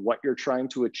objective for what you're trying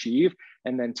to achieve,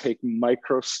 and then take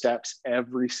micro steps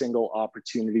every single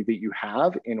opportunity that you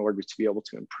have in order to be able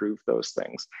to improve those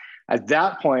things. At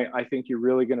that point, I think you're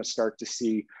really going to start to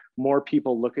see more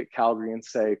people look at Calgary and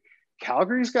say,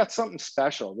 Calgary's got something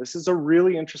special. This is a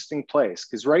really interesting place.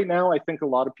 Because right now, I think a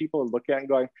lot of people are looking at it and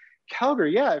going,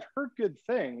 Calgary, yeah, I've heard good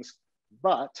things,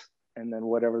 but, and then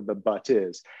whatever the but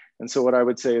is. And so what I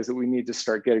would say is that we need to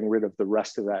start getting rid of the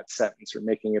rest of that sentence, or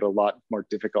making it a lot more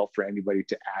difficult for anybody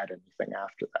to add anything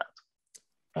after that.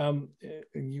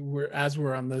 As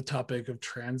we're on the topic of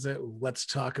transit, let's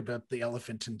talk about the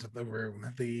elephant into the room,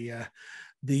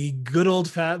 the good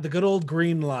old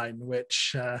green line,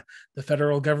 which the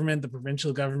federal government, the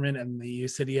provincial government, and the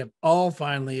city have all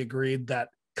finally agreed that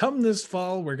come this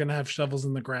fall, we're going to have shovels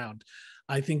in the ground.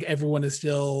 I think everyone is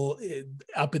still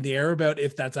up in the air about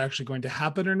if that's actually going to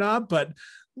happen or not, but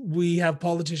we have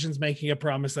politicians making a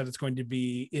promise that it's going to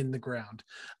be in the ground.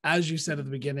 As you said at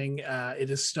the beginning, it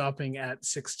is stopping at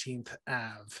 16th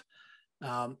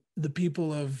Ave. The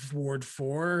people of Ward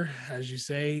 4, as you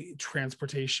say,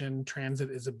 transit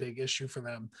is a big issue for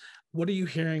them. What are you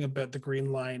hearing about the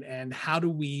Green Line, and how do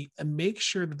we make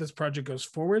sure that this project goes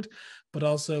forward, but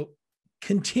also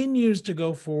continues to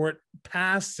go forward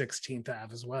past 16th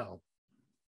Ave as well?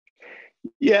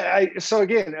 Yeah, so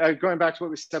again, going back to what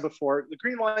we said before, the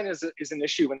Green Line is an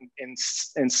issue in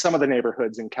some of the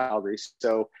neighborhoods in Calgary,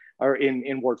 so, or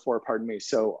in Ward 4, pardon me.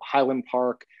 So Highland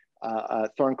Park,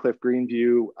 Thorncliffe,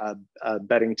 Greenview,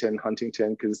 Beddington,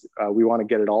 Huntington, because we want to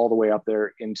get it all the way up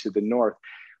there into the north.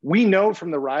 We know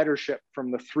from the ridership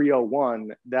from the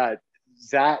 301 that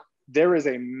there is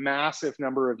a massive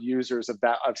number of users of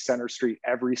Center Street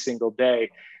every single day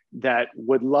that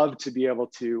would love to be able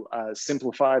to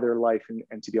simplify their life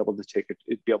and to be able to take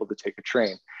a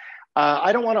train.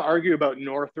 I don't want to argue about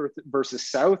north versus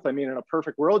south. I mean, in a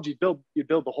perfect world, you'd build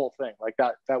the whole thing like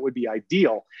that. That would be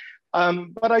ideal.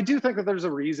 But I do think that there's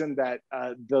a reason that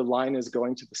the line is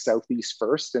going to the southeast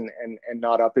first and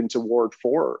not up into Ward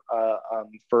 4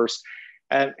 first.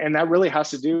 And that really has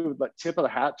to do with the tip of the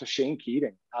hat to Shane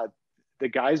Keating. The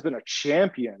guy's been a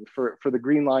champion for the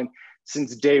Green Line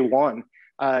since day one.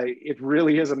 It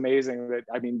really is amazing that,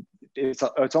 I mean, it's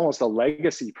almost a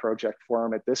legacy project for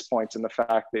him at this point, in the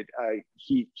fact that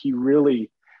he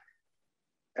really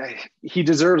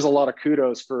deserves a lot of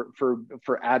kudos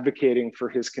for advocating for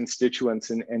his constituents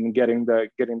and getting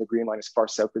the Green Line as far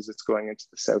south as it's going into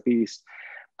the southeast.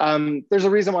 There's a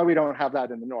reason why we don't have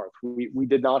that in the north. We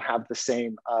did not have the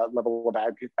same level of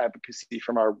advocacy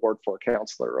from our Ward 4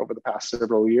 councillor over the past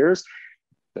several years.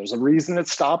 There's a reason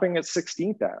it's stopping at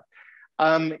 16th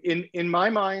Ave. In my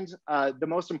mind, the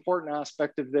most important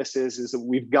aspect of this is that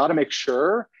we've got to make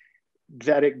sure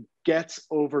that it gets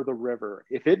over the river.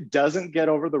 If it doesn't get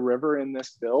over the river in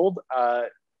this build,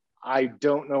 I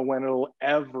don't know when it'll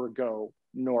ever go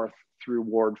north through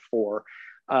Ward 4.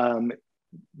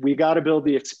 We got to build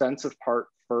the expensive part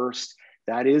first.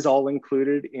 That is all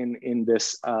included in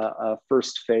this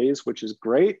first phase, which is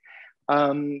great.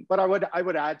 But I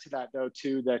would add to that though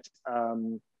too that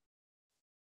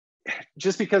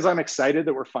just because I'm excited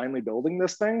that we're finally building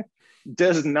this thing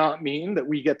does not mean that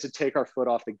we get to take our foot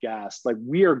off the gas. Like,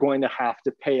 we are going to have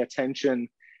to pay attention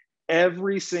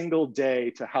every single day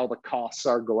to how the costs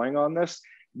are going on this.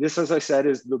 This, as I said,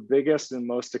 is the biggest and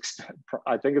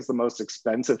I think it's the most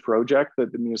expensive project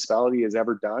that the municipality has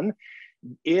ever done.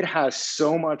 It has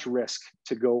so much risk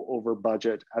to go over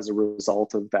budget as a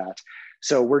result of that.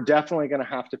 So we're definitely going to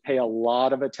have to pay a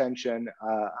lot of attention.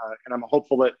 And I'm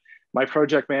hopeful that my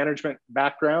project management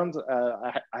background,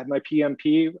 I had my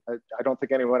PMP. I don't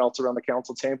think anyone else around the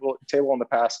council table in the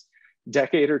past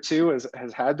decade or two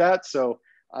has had that. So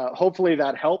hopefully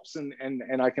that helps, and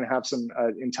I can have some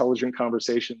intelligent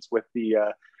conversations with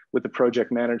the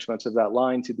project management of that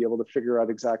line to be able to figure out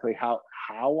exactly how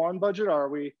on budget are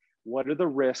we, what are the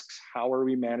risks, how are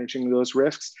we managing those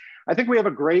risks. I think we have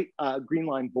a great Green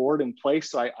Line board in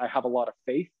place, so I have a lot of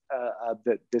faith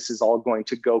that this is all going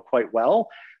to go quite well.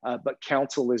 But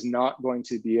council is not going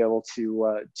to be able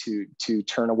to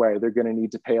turn away. They're going to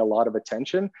need to pay a lot of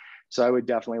attention. So I would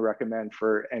definitely recommend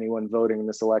for anyone voting in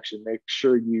this election, make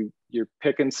sure you're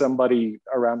picking somebody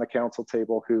around the council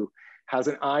table who has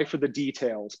an eye for the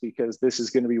details, because this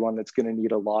is going to be one that's going to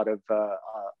need a lot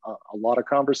of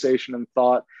conversation and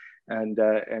thought, and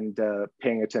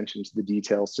paying attention to the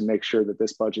details to make sure that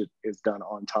this budget is done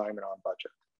on time and on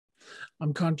budget.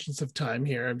 I'm conscious of time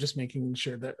here. I'm just making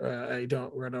sure that I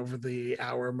don't run over the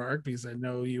hour mark, because I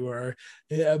know you are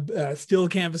still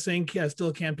canvassing,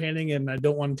 still campaigning, and I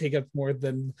don't want to take up more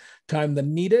time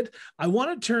than needed. I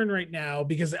want to turn right now,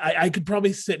 because I could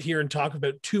probably sit here and talk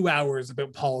about 2 hours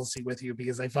about policy with you,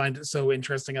 because I find it so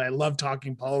interesting and I love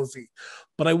talking policy.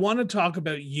 But I want to talk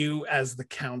about you as the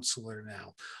councillor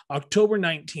now. October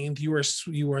 19th,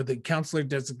 you are the councillor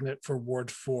designate for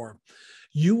Ward 4.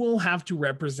 You will have to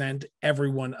represent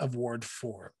everyone of Ward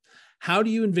 4. How do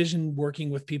you envision working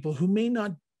with people who may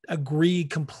not agree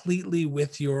completely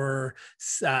with your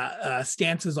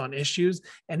stances on issues?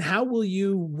 And how will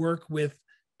you work with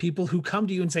people who come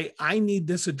to you and say, I need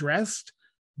this addressed,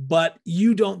 but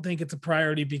you don't think it's a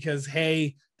priority because,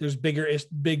 hey, there's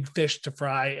big fish to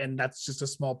fry, and that's just a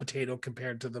small potato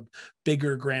compared to the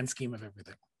bigger grand scheme of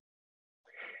everything?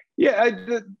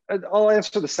 Yeah, I'll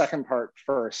answer the second part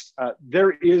first.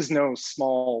 There is no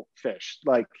small fish.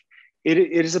 Like, it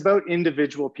is about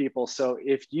individual people. So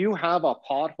if you have a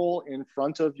pothole in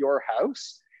front of your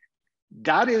house,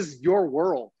 that is your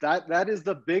world. That is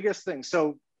the biggest thing.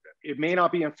 So it may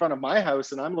not be in front of my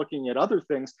house, and I'm looking at other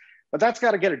things, but that's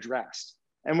got to get addressed.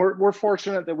 And we're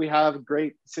fortunate that we have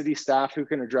great city staff who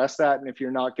can address that. And if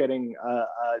you're not getting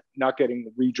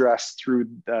redressed through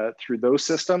those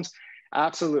systems,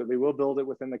 absolutely, we'll build it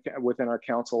within our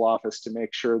council office to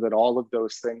make sure that all of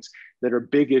those things that are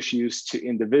big issues to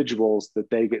individuals, that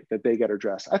they get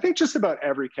addressed. I think just about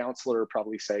every councillor would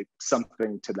probably say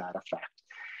something to that effect.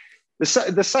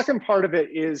 The second part of it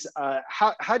is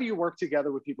how do you work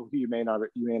together with people who you may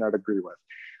not agree with?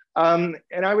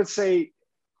 And I would say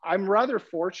I'm rather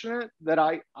fortunate that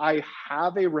I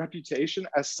have a reputation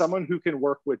as someone who can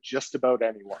work with just about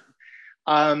anyone.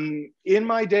 In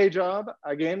my day job,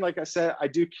 again, like I said, I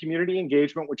do community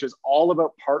engagement, which is all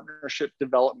about partnership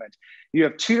development. You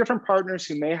have two different partners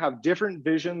who may have different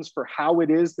visions for how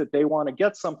it is that they want to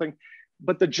get something,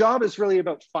 but the job is really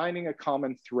about finding a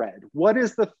common thread. What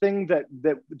is the thing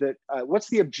what's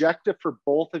the objective for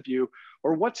both of you,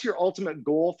 or what's your ultimate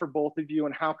goal for both of you,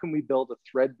 and how can we build a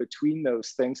thread between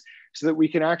those things so that we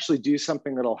can actually do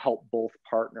something that'll help both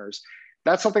partners?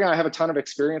 That's something I have a ton of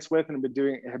experience with and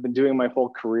have been doing my whole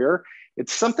career.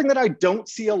 It's something that I don't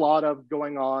see a lot of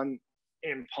going on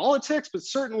in politics, but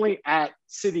certainly at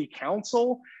city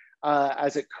council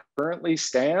as it currently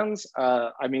stands.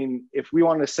 I mean, if we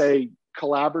want to say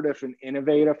collaborative and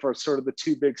innovative are sort of the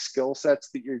two big skill sets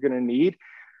that you're going to need,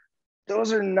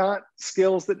 those are not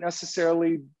skills that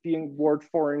necessarily being Ward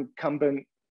 4 incumbent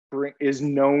is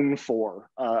known for,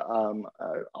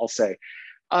 I'll say.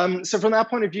 So from that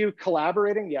point of view,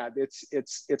 collaborating, yeah,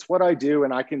 it's what I do,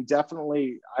 and I can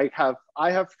definitely,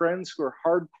 I have friends who are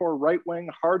hardcore right wing,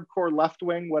 hardcore left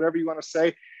wing, whatever you want to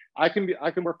say. I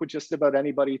can work with just about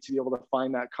anybody to be able to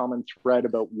find that common thread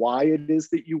about why it is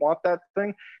that you want that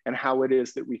thing and how it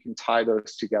is that we can tie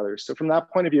those together. So from that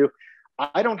point of view,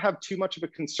 I don't have too much of a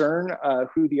concern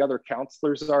who the other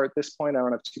councillors are at this point. I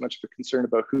don't have too much of a concern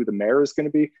about who the mayor is going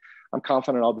to be. I'm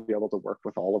confident I'll be able to work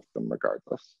with all of them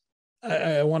regardless.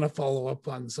 I want to follow up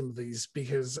on some of these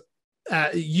because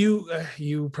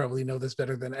you probably know this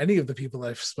better than any of the people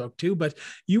I've spoke to, but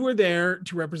you were there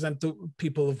to represent the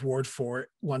people of Ward 4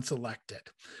 once elected.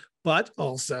 But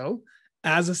also,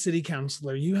 as a city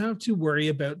councillor, you have to worry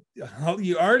about,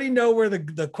 you already know where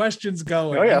the question's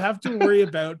going. Oh, yeah. You have to worry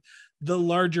about the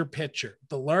larger picture,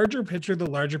 the larger picture, the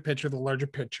larger picture, the larger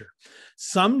picture.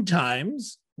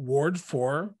 Sometimes Ward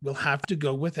 4 will have to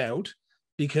go without,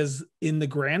 because in the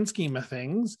grand scheme of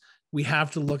things, we have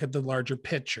to look at the larger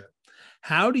picture.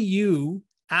 How do you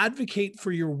advocate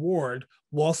for your ward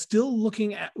while still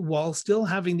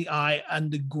having the eye on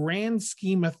the grand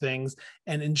scheme of things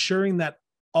and ensuring that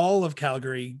all of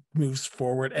Calgary moves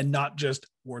forward and not just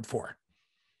Ward 4?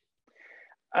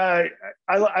 I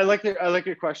like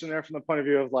your question there from the point of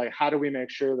view of like, how do we make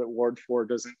sure that Ward 4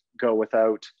 doesn't go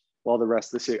without while the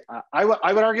rest of the city? I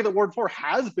would argue that Ward 4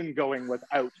 has been going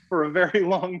without for a very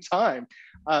long time.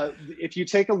 If you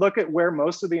take a look at where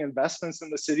most of the investments in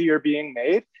the city are being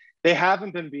made, they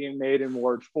haven't been being made in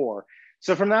Ward 4.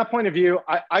 So from that point of view,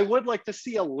 I would like to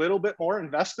see a little bit more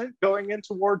investment going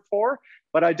into Ward 4,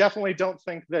 but I definitely don't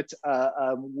think that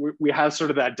we have sort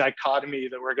of that dichotomy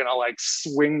that we're gonna like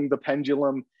swing the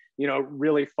pendulum,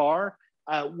 really far.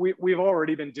 We've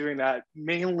already been doing that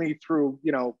mainly through,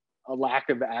 a lack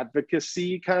of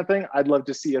advocacy kind of thing. I'd love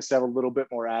to see us have a little bit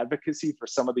more advocacy for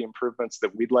some of the improvements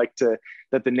that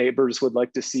that the neighbors would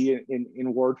like to see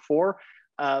in Ward 4.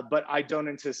 But I don't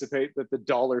anticipate that the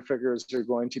dollar figures are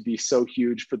going to be so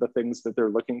huge for the things that they're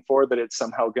looking for that it's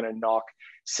somehow going to knock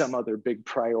some other big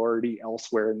priority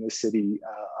elsewhere in the city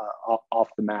off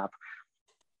the map.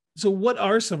 So what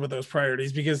are some of those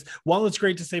priorities? Because while it's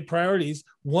great to say priorities,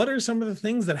 what are some of the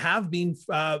things that have been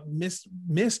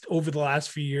missed over the last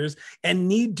few years and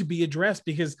need to be addressed?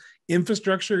 Because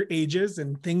infrastructure ages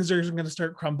and things are going to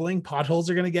start crumbling. Potholes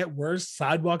are going to get worse.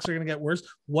 Sidewalks are going to get worse.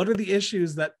 What are the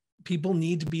issues that people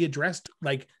need to be addressed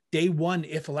like day one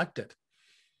if elected?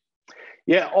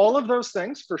 Yeah, all of those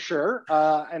things for sure.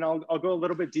 And I'll go a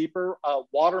little bit deeper.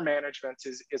 Water management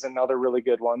is another really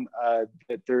good one.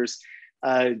 That there's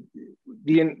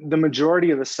the majority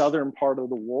of the southern part of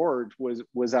the ward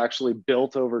was actually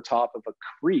built over top of a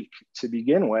creek to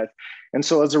begin with. And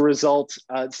so as a result,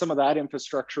 some of that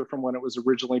infrastructure from when it was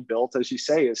originally built, as you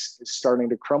say, is starting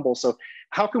to crumble. So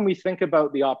how can we think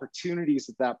about the opportunities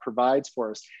that provides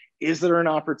for us? Is there an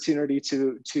opportunity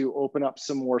to open up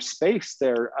some more space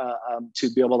there to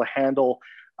be able to handle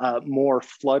more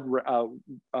flood?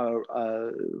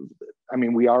 I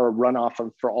mean, we are a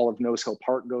runoff for all of Nose Hill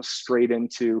Park goes straight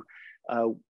into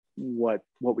what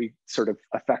we sort of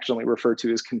affectionately refer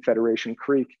to as Confederation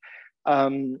Creek.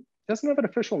 Doesn't have an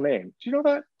official name. Do you know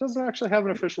that? Doesn't actually have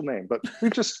an official name, but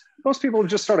most people have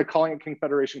just started calling it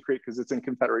Confederation Creek because it's in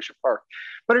Confederation Park.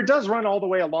 But it does run all the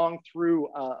way along through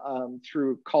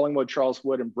Collingwood,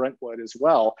 Charleswood, and Brentwood as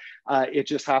well. It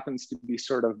just happens to be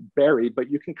sort of buried, but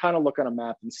you can kind of look on a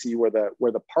map and see where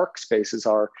the park spaces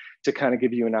are to kind of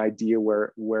give you an idea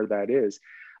where that is.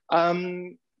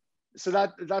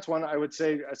 that's one I would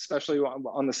say, especially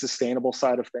on the sustainable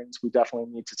side of things. We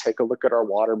definitely need to take a look at our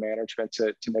water management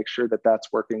to make sure that that's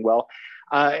working well.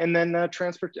 And then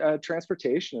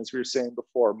transportation, as we were saying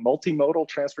before, multimodal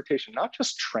transportation, not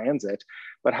just transit,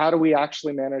 but how do we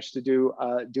actually manage to do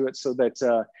it so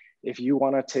that if you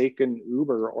want to take an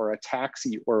Uber or a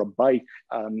taxi or a bike,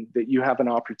 that you have an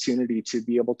opportunity to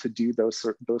be able to do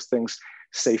those things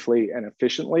safely and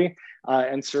efficiently.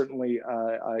 And certainly,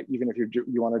 even if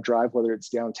you want to drive, whether it's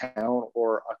downtown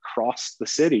or across the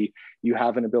city, you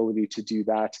have an ability to do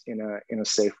that in a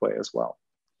safe way as well.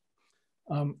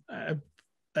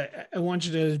 I want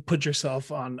you to put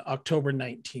yourself on October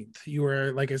 19th. You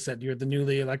were, like I said, you're the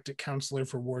newly elected councillor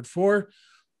for Ward 4.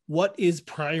 What is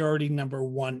priority number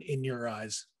one in your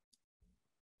eyes?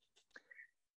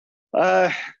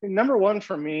 Number one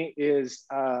for me is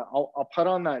I'll put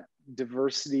on that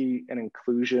diversity and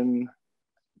inclusion,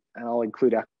 and I'll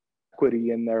include equity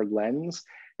in their lens,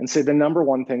 and say the number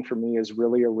one thing for me is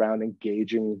really around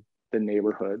engaging the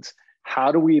neighborhoods.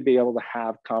 How do we be able to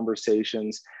have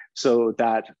conversations so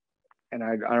that, and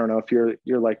I don't know if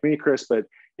you're like me, Chris, but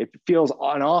it feels,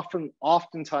 and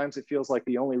oftentimes it feels like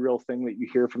the only real thing that you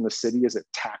hear from the city is at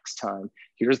tax time.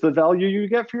 Here's the value you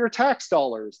get for your tax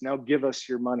dollars. Now give us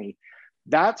your money.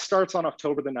 That starts on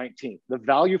October the 19th. The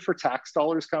value for tax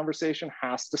dollars conversation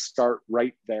has to start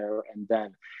right there and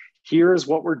then. Here's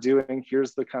what we're doing.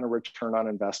 Here's the kind of return on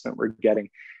investment we're getting.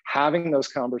 Having those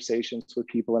conversations with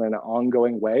people in an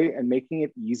ongoing way and making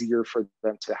it easier for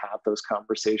them to have those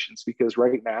conversations, because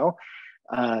right now,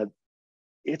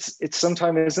 it's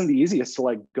sometimes isn't the easiest to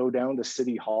like go down to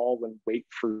City Hall and wait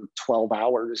for 12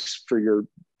 hours for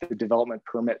the development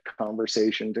permit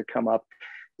conversation to come up.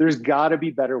 There's got to be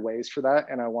better ways for that,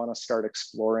 and I want to start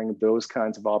exploring those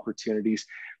kinds of opportunities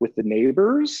with the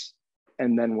neighbors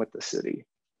and then with the city.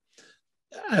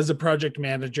 As a project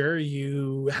manager,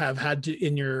 you have had to,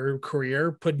 in your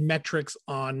career, put metrics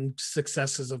on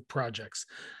successes of projects.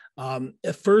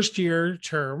 A first year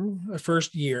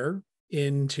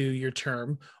into your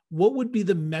term, what would be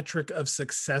the metric of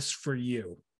success for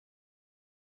you?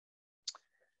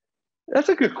 That's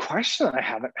a good question. I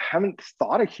haven't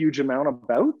thought a huge amount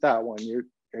about that one.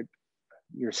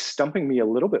 You're stumping me a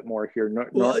little bit more here.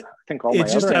 I think all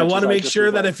it's just I want to make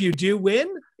sure that if you do win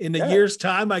in a year's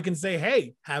time, I can say,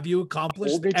 "Hey, have you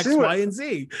accomplished X, Y, and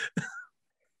Z?"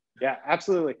 Yeah,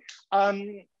 absolutely.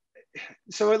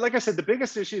 So like I said, the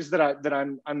biggest issues that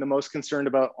I'm the most concerned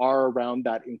about are around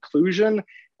that inclusion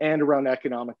and around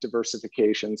economic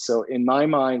diversification. So in my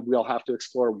mind, we'll have to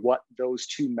explore what those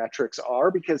two metrics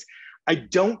are, because I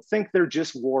don't think they're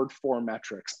just Ward 4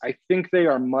 metrics. I think they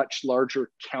are much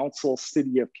larger council,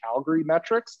 City of Calgary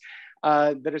metrics.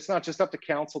 That it's not just up to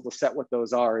council to set what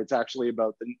those are. It's actually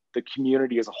about the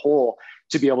community as a whole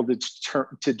to be able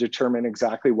to determine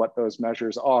exactly what those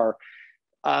measures are.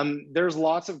 There's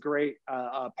lots of great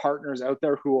partners out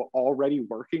there who are already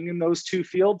working in those two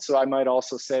fields. So I might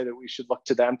also say that we should look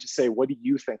to them to say, what do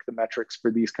you think the metrics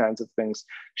for these kinds of things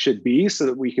should be, so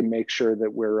that we can make sure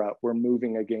that we're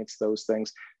moving against those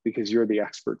things, because you're the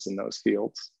experts in those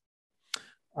fields.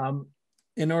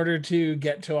 In order to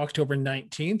get to October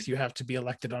 19th, you have to be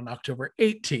elected on October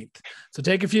 18th. So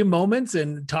take a few moments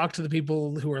and talk to the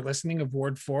people who are listening of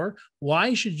Ward 4.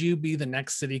 Why should you be the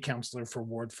next city councillor for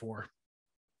Ward 4?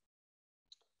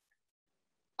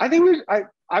 I think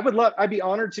I'd be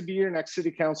honored to be your next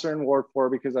city councillor in Ward 4,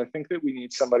 because I think that we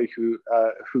need somebody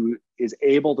who is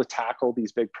able to tackle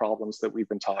these big problems that we've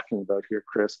been talking about here,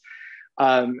 Chris.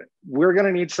 We're going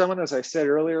to need someone, as I said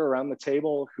earlier, around the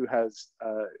table who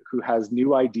has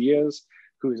new ideas,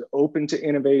 who's open to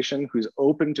innovation, who's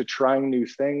open to trying new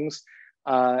things,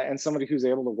 and somebody who's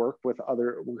able to work with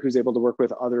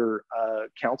other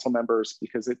council members,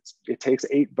 because it takes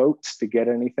 8 votes to get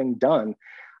anything done.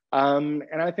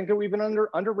 And I think that we've been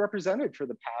underrepresented for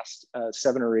the past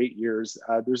 7 or 8 years.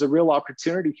 There's a real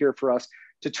opportunity here for us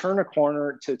to turn a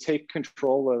corner, to take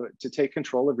control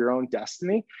of your own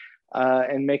destiny,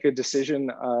 and make a decision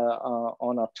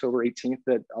on October 18th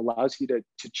that allows you to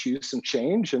choose some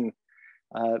change and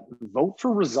vote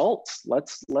for results.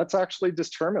 Let's actually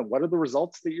determine what are the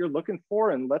results that you're looking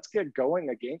for, and let's get going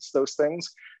against those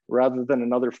things, rather than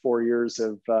another 4 years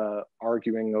of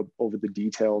arguing over the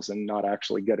details and not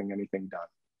actually getting anything done.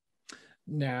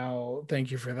 Now,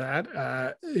 thank you for that.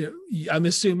 I'm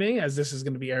assuming, as this is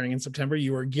going to be airing in September,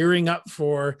 you are gearing up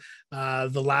for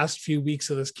the last few weeks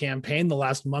of this campaign, the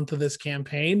last month of this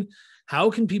campaign. How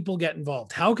can people get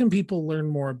involved? How can people learn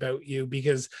more about you?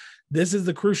 Because this is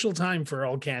the crucial time for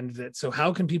all candidates. So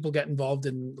how can people get involved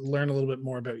and learn a little bit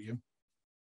more about you?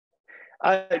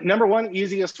 Number one,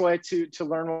 easiest way to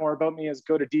learn more about me is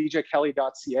go to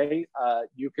djkelly.ca.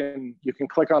 You can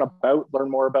click on about,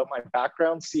 learn more about my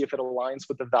background, see if it aligns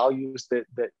with the values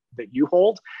that you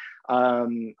hold. I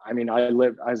mean, I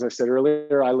live, as I said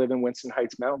earlier, I live in Winston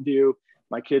Heights, Mountain View.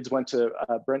 My kids went to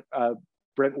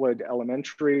Brentwood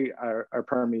Elementary,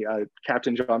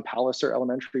 Captain John Palliser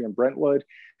Elementary in Brentwood.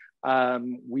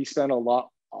 We spent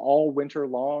all winter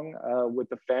long with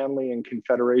the family in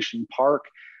Confederation Park.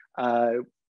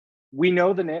 We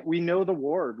know the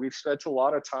ward. We've spent a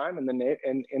lot of time in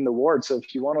the ward. So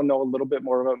if you want to know a little bit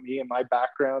more about me and my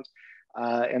background,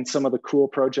 and some of the cool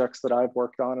projects that I've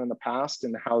worked on in the past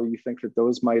and how you think that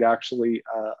those might actually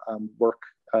work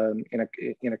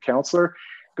in a councillor,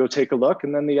 go take a look.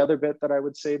 And then the other bit that I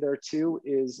would say there too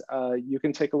is you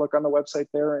can take a look on the website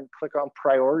there and click on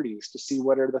priorities to see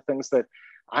what are the things that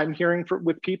I'm hearing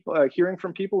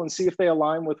from people and see if they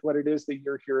align with what it is that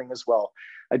you're hearing as well.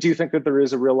 I do think that there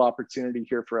is a real opportunity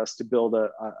here for us to build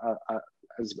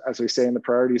as we say in the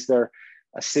priorities there,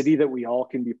 a city that we all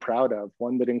can be proud of,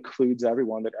 one that includes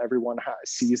everyone, that everyone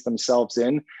sees themselves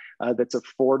in, that's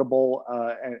affordable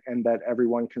and that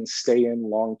everyone can stay in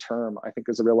long term. I think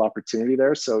there's a real opportunity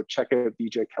there. So check out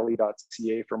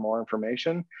djkelly.ca for more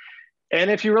information. And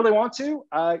if you really want to,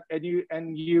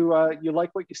 and you like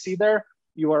what you see there,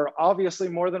 you are obviously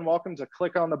more than welcome to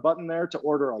click on the button there to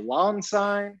order a lawn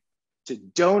sign, to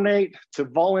donate, to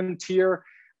volunteer.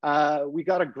 We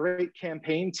got a great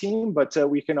campaign team, but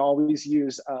we can always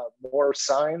use more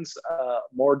signs,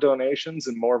 more donations,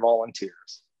 and more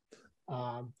volunteers.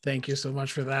 Thank you so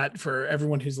much for that. For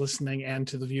everyone who's listening and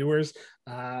to the viewers,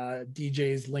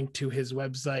 DJ's link to his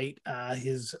website,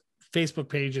 his Facebook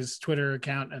page, his Twitter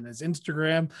account, and his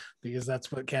Instagram, because that's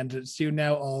what candidates do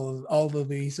now. All of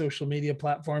the social media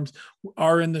platforms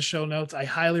are in the show notes. I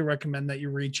highly recommend that you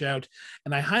reach out,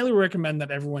 and I highly recommend that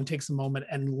everyone takes a moment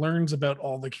and learns about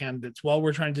all the candidates. While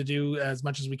we're trying to do as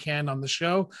much as we can on the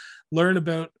show, learn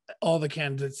about all the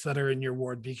candidates that are in your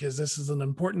ward, because this is an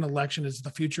important election. It's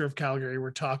the future of Calgary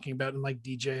we're talking about. And like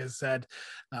DJ has said,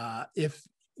 if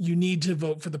you need to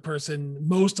vote for the person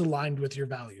most aligned with your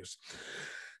values.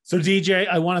 So DJ,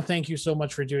 I want to thank you so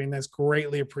much for doing this.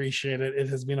 Greatly appreciate it. It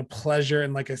has been a pleasure.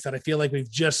 And like I said, I feel like we've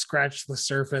just scratched the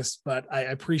surface, but I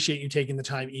appreciate you taking the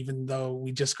time, even though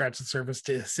we just scratched the surface,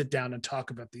 to sit down and talk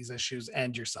about these issues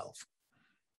and yourself.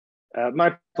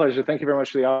 My pleasure. Thank you very much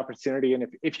for the opportunity. And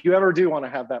if you ever do want to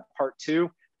have that part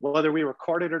two, whether we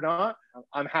record it or not,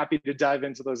 I'm happy to dive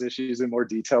into those issues in more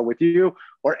detail with you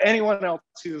or anyone else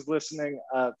who's listening.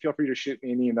 Feel free to shoot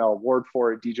me an email,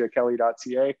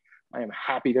 ward4@djkelly.ca. I am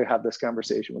happy to have this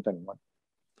conversation with anyone.